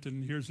that gift.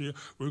 And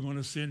we're going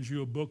to send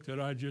you a book that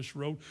I just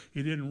wrote.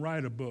 He didn't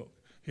write a book.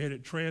 He had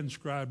it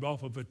transcribed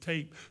off of a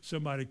tape.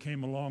 Somebody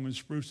came along and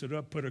spruced it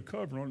up, put a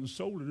cover on it, and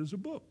sold it as a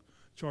book.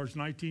 Charged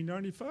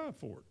 $19.95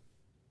 for it.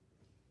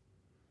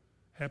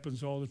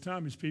 Happens all the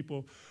time. These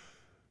people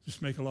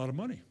just make a lot of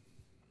money.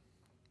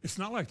 It's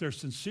not like they're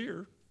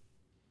sincere.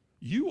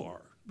 You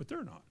are, but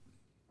they're not.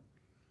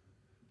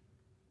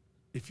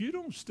 If you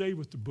don't stay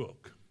with the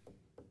book,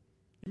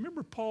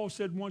 remember Paul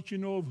said, once you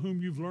know of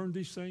whom you've learned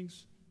these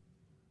things?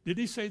 Did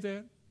he say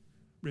that?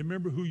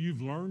 Remember who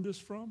you've learned this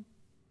from?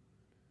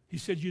 He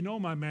said, you know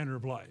my manner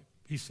of life.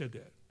 He said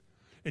that.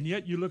 And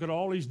yet you look at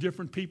all these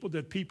different people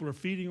that people are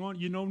feeding on,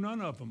 you know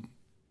none of them.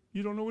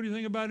 You don't know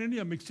anything about any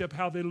of them except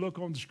how they look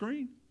on the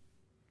screen.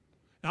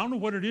 I don't know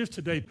what it is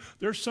today.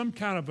 There's some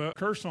kind of a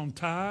curse on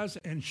ties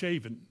and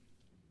shaving.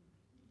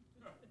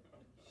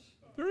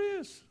 There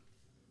is.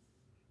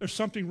 There's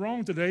something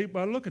wrong today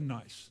by looking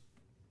nice.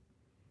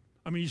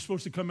 I mean, you're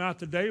supposed to come out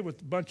today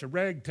with a bunch of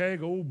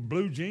ragtag old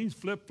blue jeans,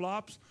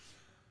 flip-flops,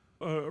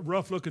 a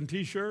rough-looking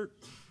T-shirt,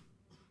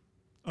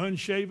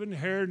 unshaven,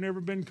 hair never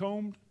been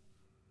combed.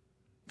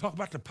 Talk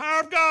about the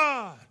power of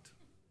God.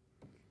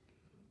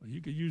 Well,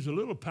 you could use a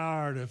little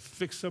power to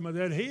fix some of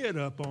that head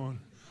up on,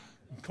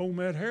 comb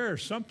that hair or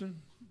something.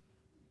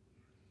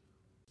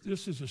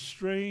 This is a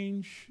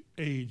strange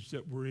age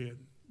that we're in.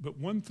 But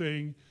one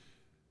thing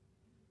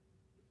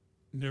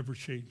never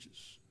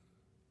changes.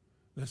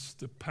 That's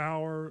the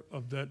power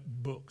of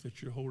that book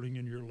that you're holding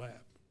in your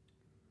lap.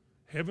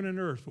 Heaven and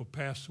earth will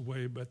pass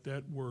away, but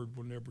that word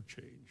will never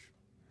change.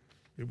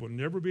 It will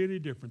never be any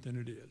different than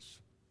it is.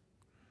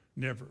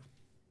 Never.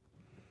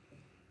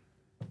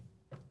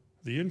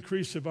 The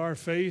increase of our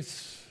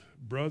faith,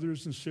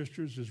 brothers and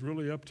sisters, is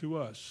really up to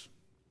us.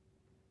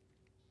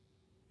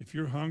 If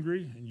you're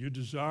hungry and you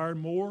desire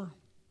more,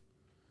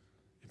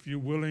 if you're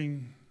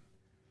willing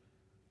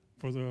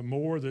for the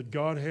more that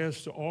God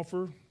has to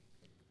offer,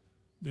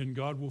 then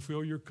God will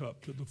fill your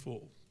cup to the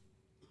full.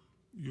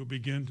 You'll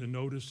begin to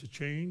notice a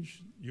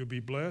change. You'll be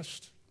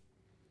blessed.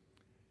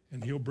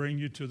 And he'll bring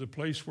you to the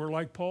place where,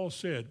 like Paul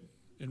said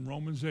in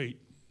Romans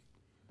 8,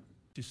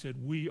 he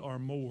said, we are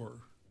more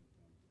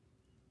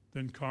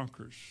than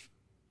conquerors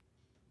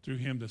through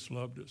him that's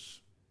loved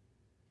us.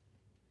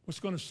 What's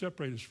going to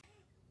separate us?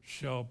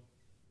 Shall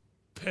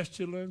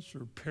pestilence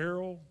or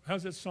peril,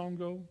 how's that song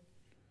go?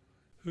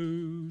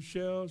 Who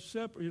shall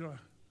separate,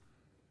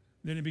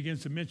 Then he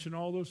begins to mention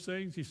all those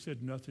things. He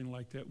said, nothing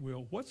like that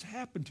will. What's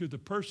happened to the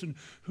person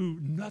who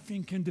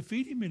nothing can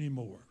defeat him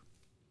anymore?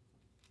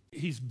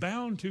 He's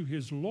bound to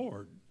his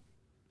Lord.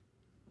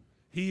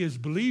 He has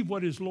believed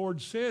what his Lord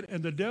said,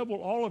 and the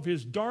devil, all of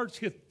his darts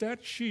hit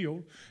that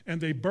shield, and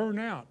they burn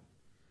out.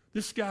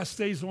 This guy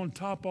stays on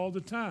top all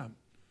the time.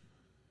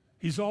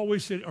 He's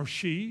always said, or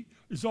she,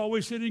 has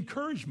always said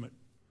encouragement.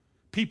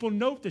 People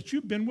note that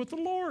you've been with the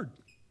Lord.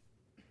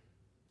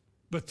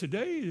 But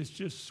today, it's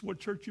just what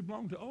church you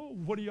belong to. Oh,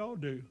 what do y'all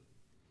do?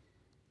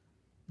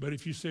 But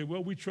if you say,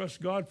 well, we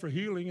trust God for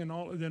healing and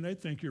all, then they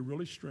think you're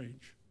really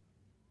strange.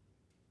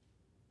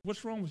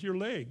 What's wrong with your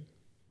leg?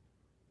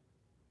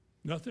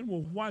 Nothing?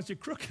 Well, why is it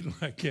crooked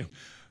like that?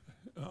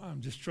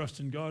 I'm just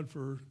trusting God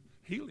for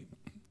healing.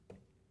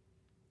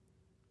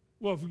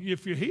 Well,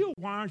 if you're healed,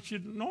 why aren't you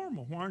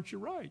normal? Why aren't you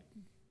right?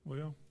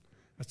 Well,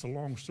 that's a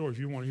long story. If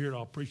you want to hear it,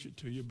 I'll preach it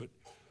to you, but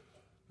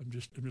I'm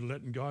just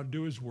letting God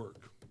do his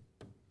work.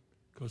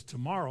 Because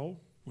tomorrow,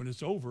 when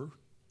it's over,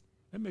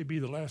 that may be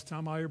the last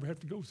time I ever have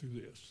to go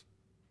through this.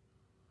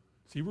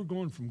 See, we're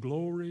going from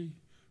glory,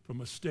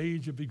 from a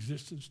stage of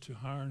existence to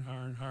higher and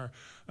higher and higher,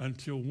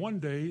 until one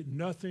day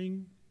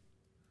nothing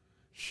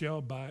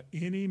shall by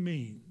any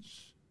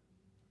means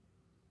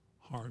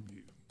harm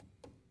you.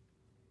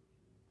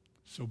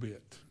 So be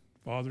it.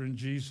 Father, in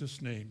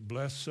Jesus' name,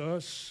 bless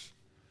us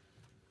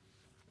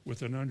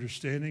with an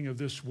understanding of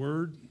this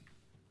word,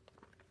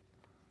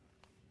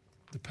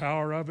 the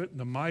power of it, and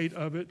the might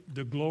of it,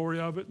 the glory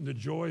of it, and the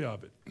joy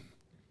of it.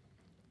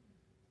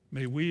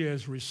 May we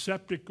as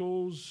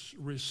receptacles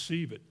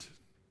receive it.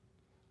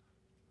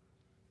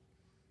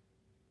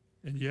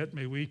 And yet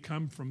may we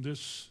come from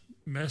this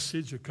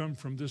message, or come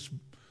from this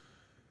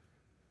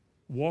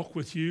walk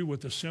with you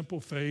with a simple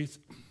faith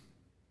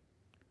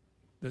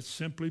that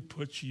simply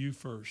puts you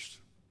first,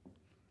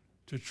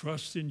 to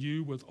trust in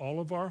you with all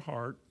of our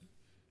heart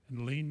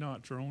and lean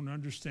not to our own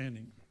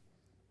understanding,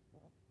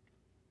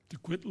 to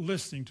quit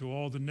listening to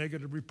all the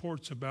negative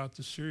reports about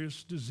the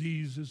serious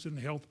diseases and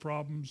health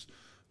problems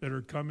that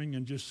are coming,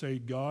 and just say,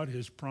 God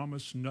has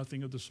promised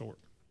nothing of the sort.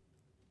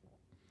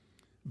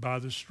 By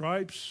the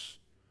stripes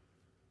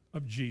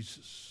of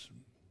Jesus,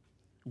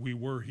 we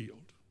were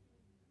healed.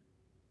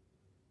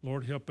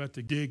 Lord, help that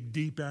to dig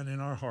deep down in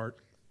our heart.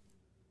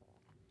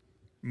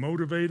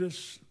 Motivate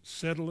us,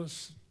 settle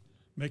us,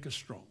 make us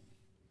strong.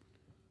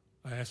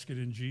 I ask it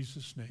in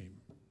Jesus' name.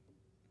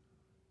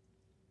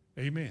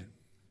 Amen.